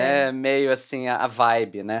imagens, né? Meio assim, a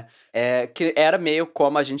vibe, né? Que era meio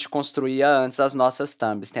como a gente construía antes as nossas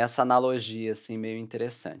thumbs. Tem essa analogia, assim, meio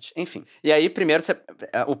interessante. Enfim. E aí, primeiro,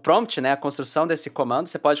 o prompt, né, a construção desse comando,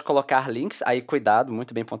 você pode colocar links, aí cuidado,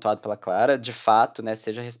 muito bem pontuado pela Clara, de fato, né,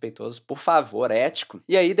 seja respeitoso, por favor, ético.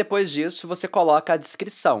 E aí, depois disso, você coloca a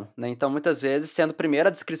descrição, né? Então, muitas vezes, sendo primeiro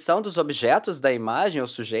a descrição dos objetos da imagem, ou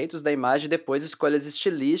sujeitos da imagem, depois escolhas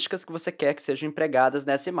estilísticas que você quer que sejam empregadas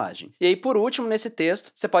nessa imagem. E aí, por último, nesse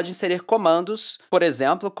texto, você pode inserir comandos, por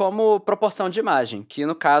exemplo, como proporção de imagem, que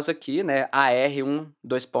no caso aqui, né, AR1,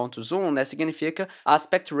 2.1, né, significa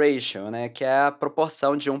aspect ratio, né, que é a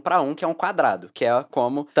proporção de 1:1, que é um quadrado, que é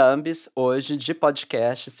como thumbs hoje de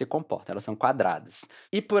podcast se comportam, elas são quadradas.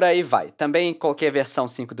 E por aí vai. Também coloquei a versão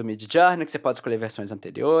 5 do midjourney, que você pode escolher versões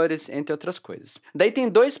anteriores, entre outras coisas. Daí tem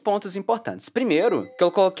 2 pontos importantes. Primeiro, que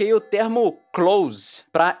eu coloquei o termo close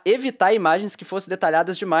para evitar imagens que fossem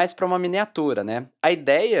detalhadas demais para uma miniatura, né? A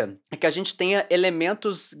ideia é que a gente tenha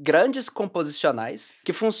elementos grandes composicionais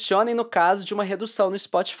que funcionem no caso de uma redução no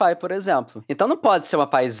Spotify, por exemplo. Então não pode ser uma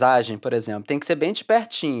paisagem, por exemplo, tem que ser bem de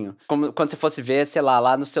pertinho, como quando você fosse ver, sei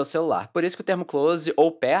lá no seu celular. Por isso que o termo close,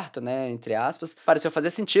 ou perto, né, entre aspas, pareceu fazer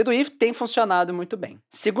sentido e tem funcionado muito bem.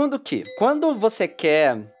 Segundo que, quando você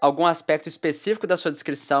quer algum aspecto específico da sua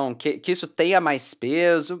descrição, que isso tenha mais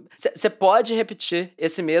peso, você pode repetir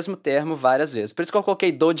esse mesmo termo várias vezes. Por isso que eu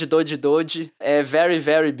coloquei doji, very,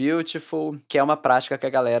 very beautiful, que é uma prática que a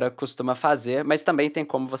galera costuma fazer, mas também tem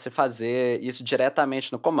como você fazer isso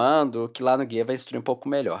diretamente no comando, que lá no guia vai instruir um pouco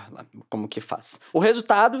melhor lá, como que faz. O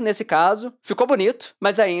resultado, nesse caso, ficou bonito,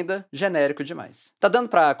 mas ainda genérico demais. Tá dando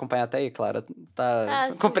pra acompanhar até aí, Clara? Tá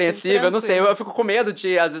compreensível? Eu não sei, eu fico com medo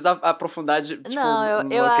de, às vezes, aprofundar de, tipo, não,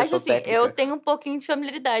 eu uma acho questão assim, técnica. eu tenho um pouquinho de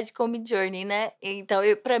familiaridade com o midjourney, né? Então,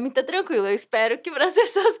 pra mim tá tranquilo. Eu espero que para as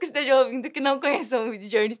pessoas que estejam ouvindo que não conheçam o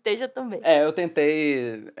midjourney esteja também. Eu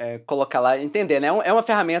tentei colocar lá, entender, né? É uma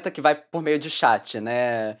ferramenta que vai por meio de chat,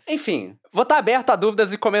 né? Enfim, vou estar aberto a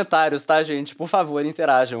dúvidas e comentários, tá, gente? Por favor,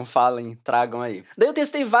 interajam, falem, tragam aí. Daí eu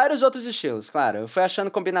testei vários outros estilos, claro. Eu fui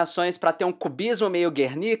achando combinações pra ter um cubismo meio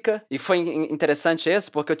Guernica, e foi interessante esse,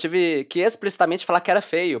 porque eu tive que explicitamente falar que era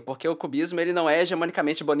feio, porque o cubismo, ele não é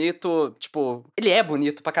hegemonicamente bonito, tipo, ele é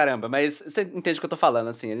bonito pra caramba, mas você entende o que eu tô falando,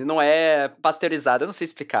 assim, ele não é pasteurizado, eu não sei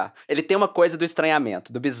explicar. Ele tem uma coisa do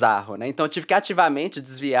estranhamento, do bizarro, né? Então eu tive que ativamente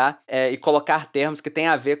desviar e colocar termos que têm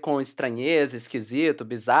a ver com estranheza, esquisito,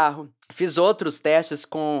 bizarro. Fiz outros testes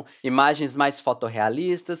com imagens mais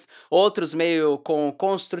fotorrealistas, outros meio com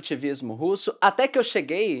construtivismo russo, até que eu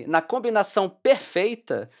cheguei na combinação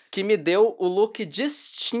perfeita que me deu o look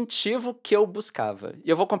distintivo que eu buscava. E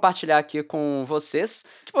eu vou compartilhar aqui com vocês,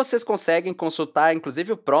 que vocês conseguem consultar,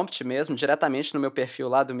 inclusive o prompt mesmo, diretamente no meu perfil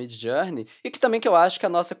lá do Midjourney, e que também que eu acho que a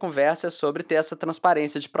nossa conversa é sobre ter essa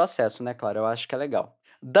transparência de processo, né, Clara? Eu acho que é legal.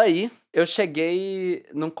 Daí, eu cheguei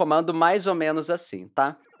num comando mais ou menos assim,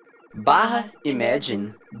 tá?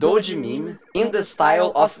 /imagine doji meme in the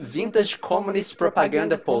style of vintage communist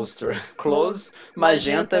propaganda poster. Close,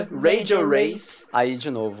 magenta, radio race. Aí de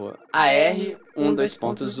novo, AR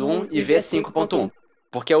 1.2.1 e V5.1.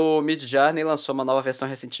 Porque o Midjourney lançou uma nova versão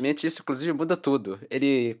recentemente e isso, inclusive, muda tudo.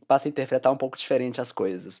 Ele passa a interpretar um pouco diferente as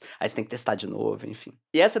coisas. Aí você tem que testar de novo, enfim.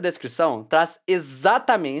 E essa descrição traz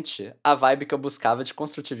exatamente a vibe que eu buscava de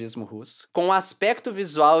construtivismo russo, com um aspecto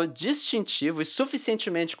visual distintivo e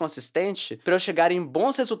suficientemente consistente para eu chegar em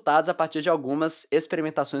bons resultados a partir de algumas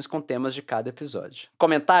experimentações com temas de cada episódio.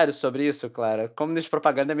 Comentários sobre isso, Clara? Comunista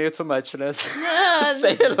propaganda é meio too much, né? Não,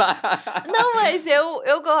 sei lá. Não, mas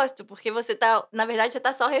eu gosto, porque você tá, na verdade, você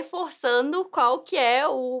tá só reforçando qual que é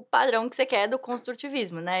o padrão que você quer do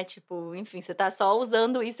construtivismo, né? Tipo, enfim, você tá só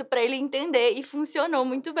usando isso pra ele entender e funcionou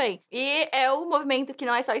muito bem. E é um movimento que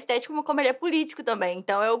não é só estético, como ele é político também.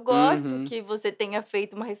 Então eu gosto que você tenha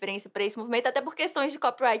feito uma referência pra esse movimento, até por questões de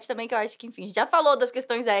copyright também, que eu acho que, enfim, já falou das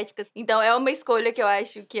questões éticas. Então é uma escolha que eu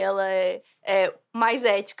acho que ela é mais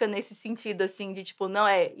ética nesse sentido, assim, de tipo, não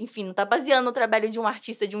enfim, não tá baseando no trabalho de um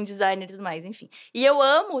artista, de um designer e tudo mais, enfim. E eu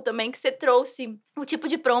amo também que você trouxe o tipo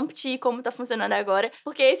de prompt e como tá funcionando agora,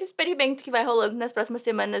 porque esse experimento que vai rolando nas próximas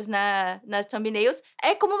semanas nas thumbnails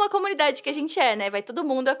é como uma comunidade que a gente né? Vai todo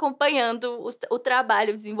mundo acompanhando o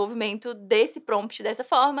trabalho, o desenvolvimento desse prompt dessa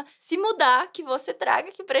forma. Se mudar, que você traga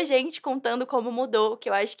aqui pra gente contando como mudou, que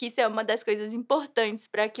eu acho que isso é uma das coisas importantes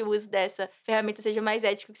para que o uso dessa ferramenta seja mais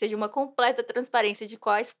ético, que seja uma completa transparência de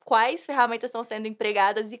quais ferramentas estão sendo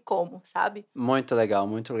empregadas e como, sabe? Muito legal,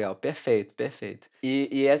 perfeito, perfeito.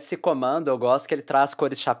 E esse comando, eu gosto que ele traz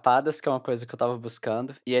cores chapadas, que é uma coisa que eu tava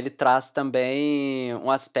buscando, e ele traz também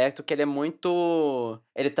um aspecto que ele é muito...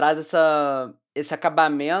 Ele traz esse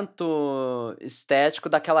acabamento estético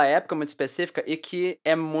daquela época muito específica e que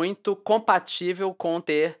é muito compatível com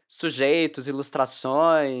ter sujeitos,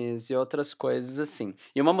 ilustrações e outras coisas assim.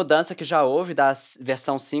 E uma mudança que já houve da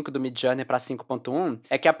versão 5 do Midjourney para 5.1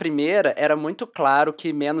 é que a primeira era muito claro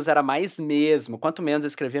que menos era mais mesmo. Quanto menos eu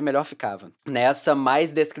escrevia, melhor ficava. Nessa,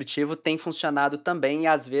 mais descritivo tem funcionado também e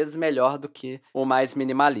às vezes melhor do que o mais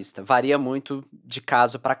minimalista. Varia muito de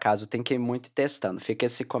caso para caso, tem que ir muito testando. Fica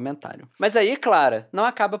esse comentário. Mas aí, Clara, não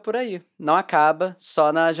acaba por aí. Não acaba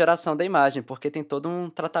só na geração da imagem, porque tem todo um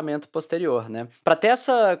tratamento posterior, né? Para ter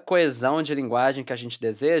essa coesão de linguagem que a gente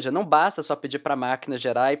deseja, não basta só pedir para a máquina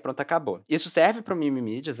gerar e pronto, acabou. Isso serve para o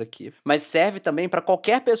Mimimídias aqui, mas serve também para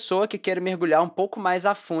qualquer pessoa que queira mergulhar um pouco mais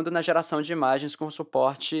a fundo na geração de imagens com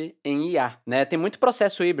suporte em IA, né? Tem muito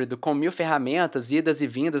processo híbrido, com 1000 ferramentas, idas e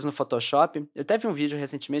vindas no Photoshop. Eu até vi um vídeo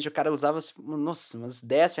recentemente, o cara usava, nossa, umas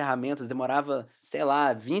 10 ferramentas, demorava, sei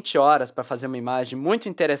lá, 20 horas para fazer uma imagem muito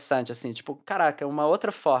interessante, assim, tipo, caraca, uma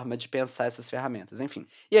outra forma de pensar essas ferramentas, enfim.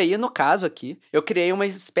 E aí, no caso aqui, eu criei uma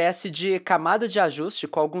espécie de camada de ajuste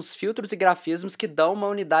com alguns filtros e grafismos que dão uma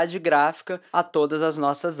unidade gráfica a todas as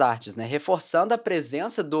nossas artes, né? Reforçando a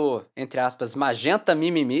presença do, entre aspas, magenta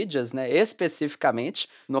mimimídias, né? Especificamente,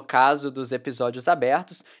 no caso dos episódios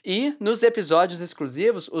abertos, e nos episódios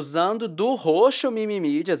exclusivos, usando do roxo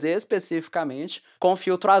mimimídias, especificamente, com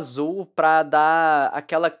filtro azul para dar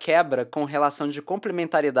aquela quebra com relação de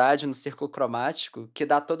complementaridade no círculo cromático que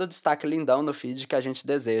dá todo o destaque lindão no feed que a gente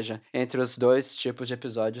deseja entre os dois tipos de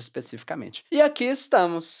episódios especificamente. E aqui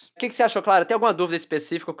estamos. O que você achou, Clara? Tem alguma dúvida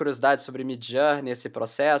específica ou curiosidade sobre Midjourney, esse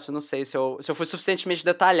processo? Não sei se eu fui suficientemente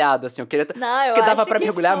detalhado, assim. Eu queria... Não, eu Porque dava acho pra que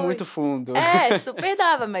mergulhar foi. muito fundo. Super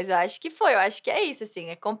dava, mas eu acho que foi. Eu acho que é isso, assim.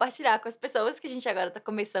 É compartilhar com as pessoas que a gente agora tá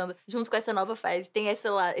começando junto com essa nova fase. Tem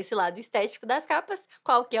esse lado estético das capas,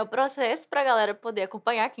 qual que é o processo pra galera poder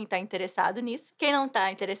acompanhar, quem tá interessado nisso. Quem não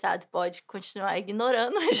tá interessado pode continuar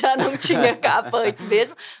ignorando. Já não tinha capa antes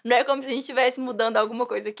mesmo. Não é como se a gente estivesse mudando alguma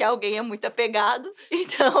coisa que alguém é muito apegado.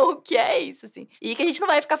 Então, o que é isso, assim. E que a gente não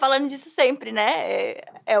vai ficar falando disso sempre, né?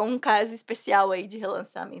 É um caso especial aí de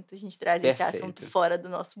relançamento. A gente traz esse assunto fora do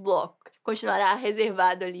nosso bloco. Continuará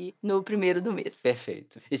reservado ali no primeiro do mês.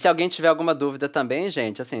 Perfeito. E se alguém tiver alguma dúvida também,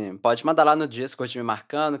 gente, assim, pode mandar lá no Discord me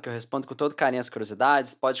marcando, que eu respondo com todo carinho as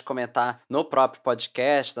curiosidades, pode comentar no próprio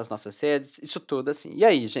podcast, nas nossas redes, isso tudo, assim. E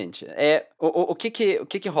aí, gente, o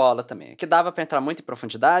que rola também? Que dava pra entrar muito em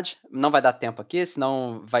profundidade, não vai dar tempo aqui,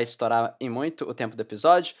 senão vai estourar em muito o tempo do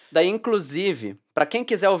episódio. Daí, inclusive, para quem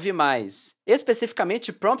quiser ouvir mais,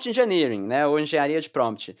 especificamente Prompt Engineering, né, ou Engenharia de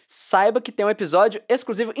Prompt, saiba que tem um episódio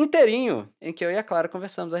exclusivo inteirinho, em que eu e a Clara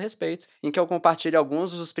conversamos a respeito, em que eu compartilho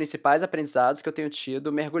alguns dos principais aprendizados que eu tenho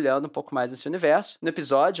tido mergulhando um pouco mais nesse universo. No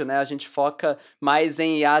episódio, né, a gente foca mais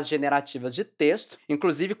em IAs generativas de texto,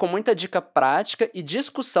 inclusive com muita dica prática e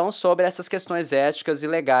discussão sobre essas questões éticas e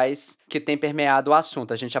legais que tem permeado o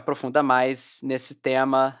assunto. A gente aprofunda mais nesse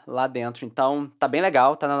tema lá dentro. Então, tá bem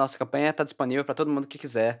legal, tá na nossa campanha, tá disponível para todo mundo que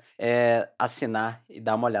quiser assinar e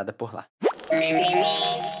dar uma olhada por lá.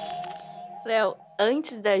 Léo,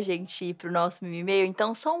 antes da gente ir pro nosso e-mail,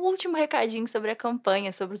 então só um último recadinho sobre a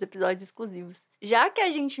campanha, sobre os episódios exclusivos. Já que a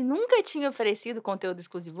gente nunca tinha oferecido conteúdo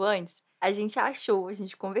exclusivo antes, a gente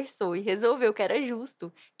conversou e resolveu que era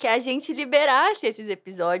justo que a gente liberasse esses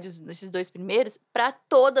episódios, nesses 2 primeiros, para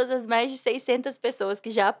todas as mais de 600 pessoas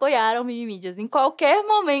que já apoiaram o Mimimídias em qualquer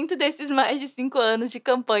momento desses mais de 5 anos de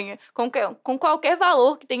campanha, com qualquer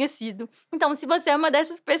valor que tenha sido. Então, se você é uma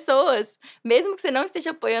dessas pessoas, mesmo que você não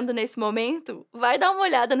esteja apoiando nesse momento, vai dar uma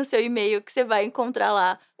olhada no seu e-mail que você vai encontrar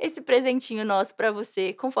lá esse presentinho nosso para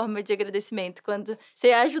você, com forma de agradecimento, quando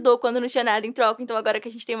você ajudou, quando não tinha nada em troca. Então, agora que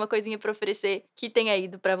a gente tem uma coisinha para oferecer, que tenha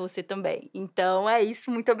ido para você também. Então, é isso.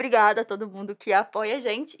 Muito obrigada a todo mundo que apoia a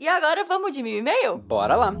gente. E agora, vamos de meu e-mail?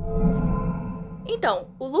 Bora lá!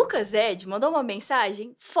 Então, o Lucas Ed mandou uma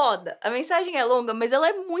mensagem foda. A mensagem é longa, mas ela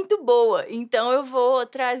é muito boa. Então, eu vou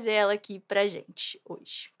trazer ela aqui pra gente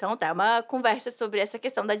hoje. Então, tá, uma conversa sobre essa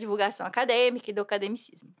questão da divulgação acadêmica e do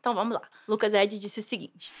academicismo. Então, vamos lá. Lucas Ed disse o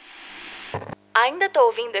seguinte: ainda tô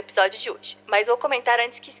ouvindo o episódio de hoje, mas vou comentar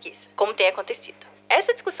antes que esqueça, como tem acontecido.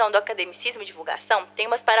 Essa discussão do academicismo e divulgação tem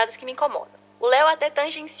umas paradas que me incomodam. O Léo até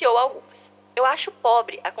tangenciou algumas. Eu acho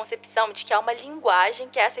pobre a concepção de que há uma linguagem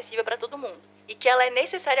que é acessível para todo mundo e que ela é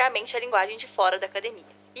necessariamente a linguagem de fora da academia.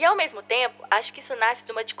 E, ao mesmo tempo, acho que isso nasce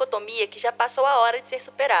de uma dicotomia que já passou a hora de ser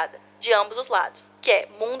superada, de ambos os lados, que é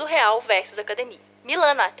mundo real versus academia. 1000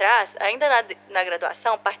 anos atrás, ainda na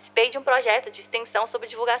graduação, participei de um projeto de extensão sobre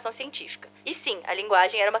divulgação científica. E sim, a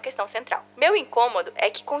linguagem era uma questão central. Meu incômodo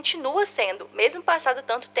é que continua sendo, mesmo passado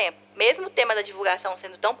tanto tempo, mesmo o tema da divulgação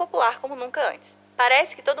sendo tão popular como nunca antes.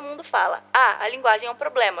 Parece que todo mundo fala, a linguagem é um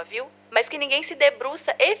problema, viu? Mas que ninguém se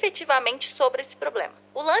debruça efetivamente sobre esse problema.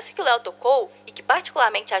 O lance que o Léo tocou, e que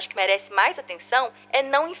particularmente acho que merece mais atenção, é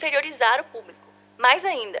não inferiorizar o público. Mais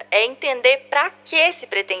ainda, é entender para que se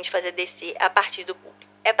pretende fazer DC a partir do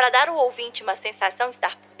público. É para dar ao ouvinte uma sensação de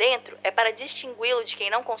estar por dentro? É para distingui-lo de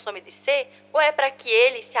quem não consome DC? Ou é para que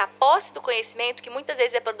ele se aposse do conhecimento que muitas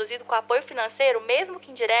vezes é produzido com apoio financeiro, mesmo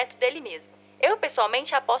que indireto, dele mesmo? Eu,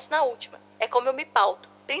 pessoalmente, aposto na última. É como eu me pauto,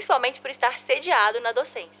 principalmente por estar sediado na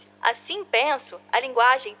docência. Assim, penso, a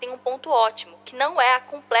linguagem tem um ponto ótimo, que não é a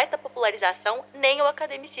completa popularização nem o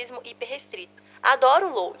academicismo hiperrestrito. Adoro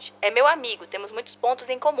o Load, é meu amigo, temos muitos pontos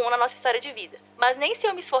em comum na nossa história de vida. Mas nem se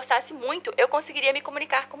eu me esforçasse muito, eu conseguiria me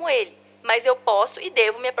comunicar como ele. Mas eu posso e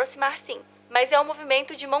devo me aproximar sim. Mas é um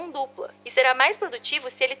movimento de mão dupla, e será mais produtivo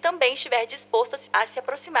se ele também estiver disposto a se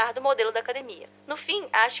aproximar do modelo da academia. No fim,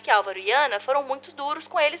 acho que Álvaro e Ana foram muito duros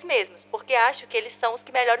com eles mesmos, porque acho que eles são os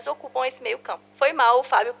que melhores ocupam esse meio campo. Foi mal o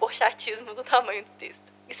Fábio por chatismo do tamanho do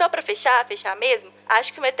texto. E só pra fechar mesmo,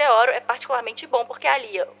 acho que o Meteoro é particularmente bom porque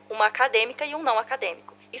alia uma acadêmica e um não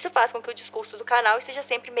acadêmico. Isso faz com que o discurso do canal esteja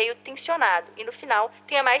sempre meio tensionado e no final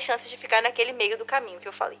tenha mais chances de ficar naquele meio do caminho que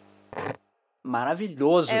eu falei.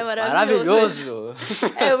 Maravilhoso. É maravilhoso.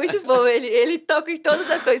 É muito bom, ele toca em todas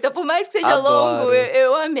as coisas. Então, por mais que seja longo,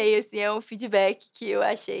 eu amei, assim, é um feedback que eu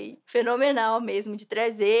achei fenomenal mesmo de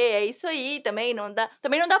trazer. É isso aí, também não dá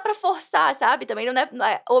pra forçar, sabe? Também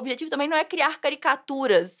o objetivo também não é criar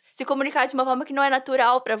caricaturas, se comunicar de uma forma que não é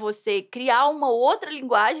natural pra você, criar uma outra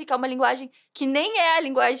linguagem, que é uma linguagem que nem é a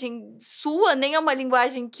linguagem sua, nem é uma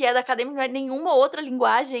linguagem que é da acadêmica, não é nenhuma outra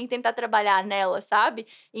linguagem e tentar trabalhar nela, sabe?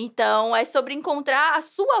 Então, é sobre encontrar a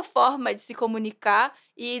sua forma de se comunicar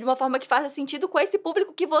e de uma forma que faça sentido com esse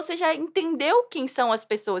público que você já entendeu quem são as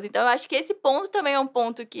pessoas. Então, eu acho que esse ponto também é um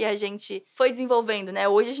ponto que a gente foi desenvolvendo, né?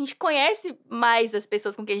 Hoje a gente conhece mais as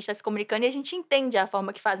pessoas com quem a gente está se comunicando e a gente entende a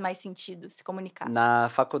forma que faz mais sentido se comunicar. Na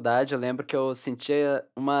faculdade, eu lembro que eu sentia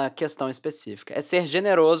uma questão específica. É ser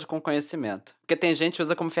generoso com conhecimento. Porque tem gente que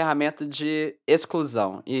usa como ferramenta de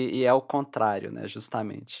exclusão. E é o contrário, né?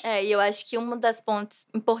 Justamente. E eu acho que uma das pontos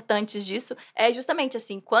importantes disso é justamente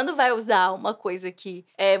assim, quando vai usar uma coisa que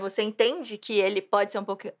você entende que ele pode ser um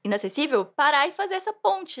pouco inacessível, parar e fazer essa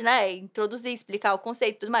ponte, né? Introduzir, explicar o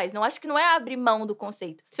conceito e tudo mais. Não acho que não é abrir mão do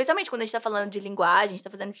conceito. Especialmente quando a gente tá falando de linguagem, a gente tá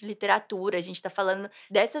falando de literatura, a gente tá falando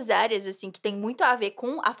dessas áreas, assim, que tem muito a ver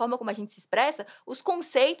com a forma como a gente se expressa. Os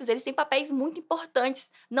conceitos, eles têm papéis muito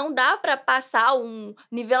importantes. Não dá pra passar um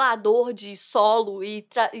nivelador de solo e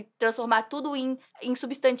transformar tudo em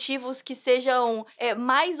substantivos que sejam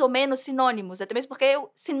mais ou menos sinônimos. Até mesmo porque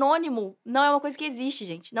sinônimo não é uma coisa que existe,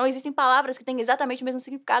 gente. Não existem palavras que têm exatamente o mesmo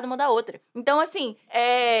significado uma da outra. Então, assim,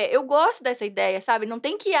 eu gosto dessa ideia, sabe? Não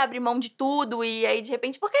tem que abrir mão de tudo e aí, de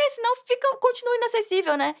repente, porque senão continua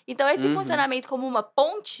inacessível, né? Então, esse funcionamento como uma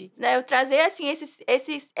ponte, né? Eu trazer, assim,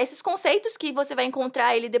 esses conceitos que você vai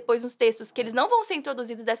encontrar ele depois nos textos, que eles não vão ser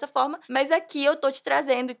introduzidos dessa forma, mas aqui eu tô te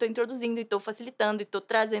trazendo e tô introduzindo e tô facilitando e tô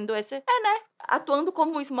trazendo atuando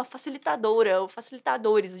como isso, uma facilitadora, ou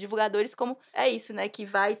facilitadores, os divulgadores como isso, né? Que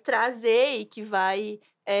vai trazer e que vai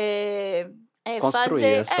construir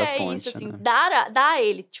fazer, essa ponte, isso, assim, né? dar a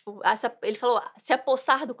ele, tipo, ele falou, se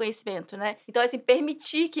apossar do conhecimento, né? Então, assim,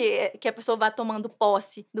 permitir que a pessoa vá tomando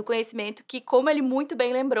posse do conhecimento que, como ele muito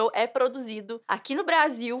bem lembrou, é produzido aqui no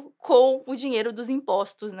Brasil com o dinheiro dos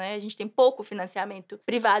impostos, né? A gente tem pouco financiamento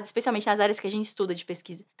privado, especialmente nas áreas que a gente estuda de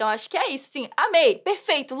pesquisa. Então, acho que é isso, sim. Amei!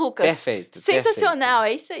 Perfeito, Lucas! Perfeito. Sensacional,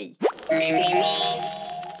 é isso aí.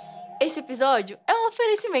 Esse episódio é um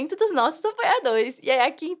oferecimento dos nossos apoiadores. E aí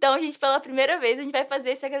aqui, então, a gente, pela primeira vez, a gente vai fazer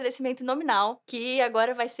esse agradecimento nominal, que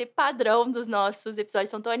agora vai ser padrão dos nossos episódios.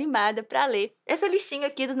 Então, tô animada pra ler essa listinha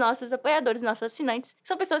aqui dos nossos apoiadores, nossos assinantes, que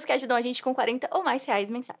são pessoas que ajudam a gente com 40 ou mais reais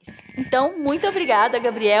mensais. Então, muito obrigada a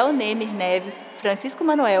Gabriel Nemer Neves, Francisco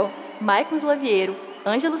Manuel, Maicon Slaviero,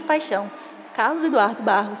 Ângelos Paixão, Carlos Eduardo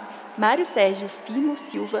Barros, Mário Sérgio Firmo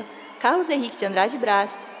Silva, Carlos Henrique de Andrade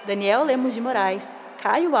Brás, Daniel Lemos de Moraes,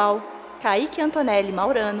 Caio Al, Kaique Antonelli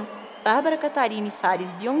Maurano, Bárbara Catarine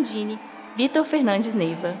Fares Biondini, Vitor Fernandes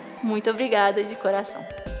Neiva. Muito obrigada de coração.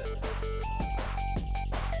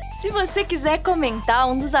 Se você quiser comentar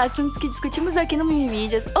um dos assuntos que discutimos aqui no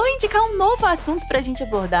Mimimídias ou indicar um novo assunto pra gente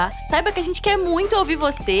abordar, saiba que a gente quer muito ouvir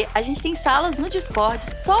você. A gente tem salas no Discord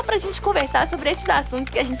só pra gente conversar sobre esses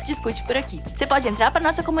assuntos que a gente discute por aqui. Você pode entrar pra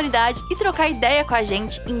nossa comunidade e trocar ideia com a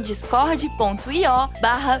gente em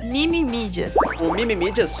discord.io/mimimídias. O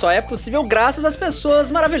Mimimídias só é possível graças às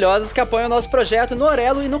pessoas maravilhosas que apoiam o nosso projeto no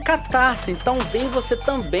Orelo e no Catarse. Então vem você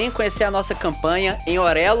também conhecer a nossa campanha em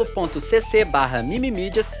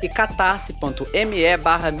orelo.cc/mimimídias e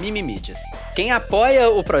catarse.me/mimimídias. Quem apoia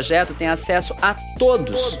o projeto tem acesso a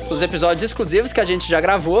todos os episódios exclusivos que a gente já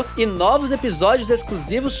gravou e novos episódios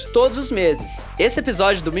exclusivos todos os meses. Esse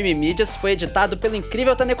episódio do Mimimídias foi editado pelo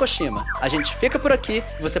incrível Tanekoshima. A gente fica por aqui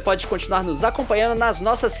e você pode continuar nos acompanhando nas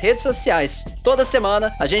nossas redes sociais. Toda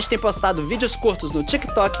semana a gente tem postado vídeos curtos no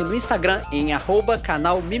TikTok e no Instagram em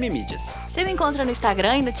 @canal Mimimídias. Você me encontra no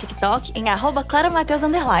Instagram e no TikTok em @claramateus_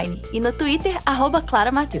 e no Twitter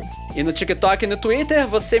 @claramateus. E no TikTok e no Twitter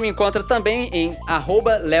você me encontra também em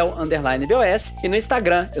 @leo_bos e no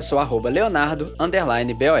Instagram eu sou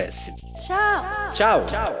 @leonardo_bos. Tchau! Tchau!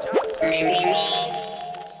 Mimimi.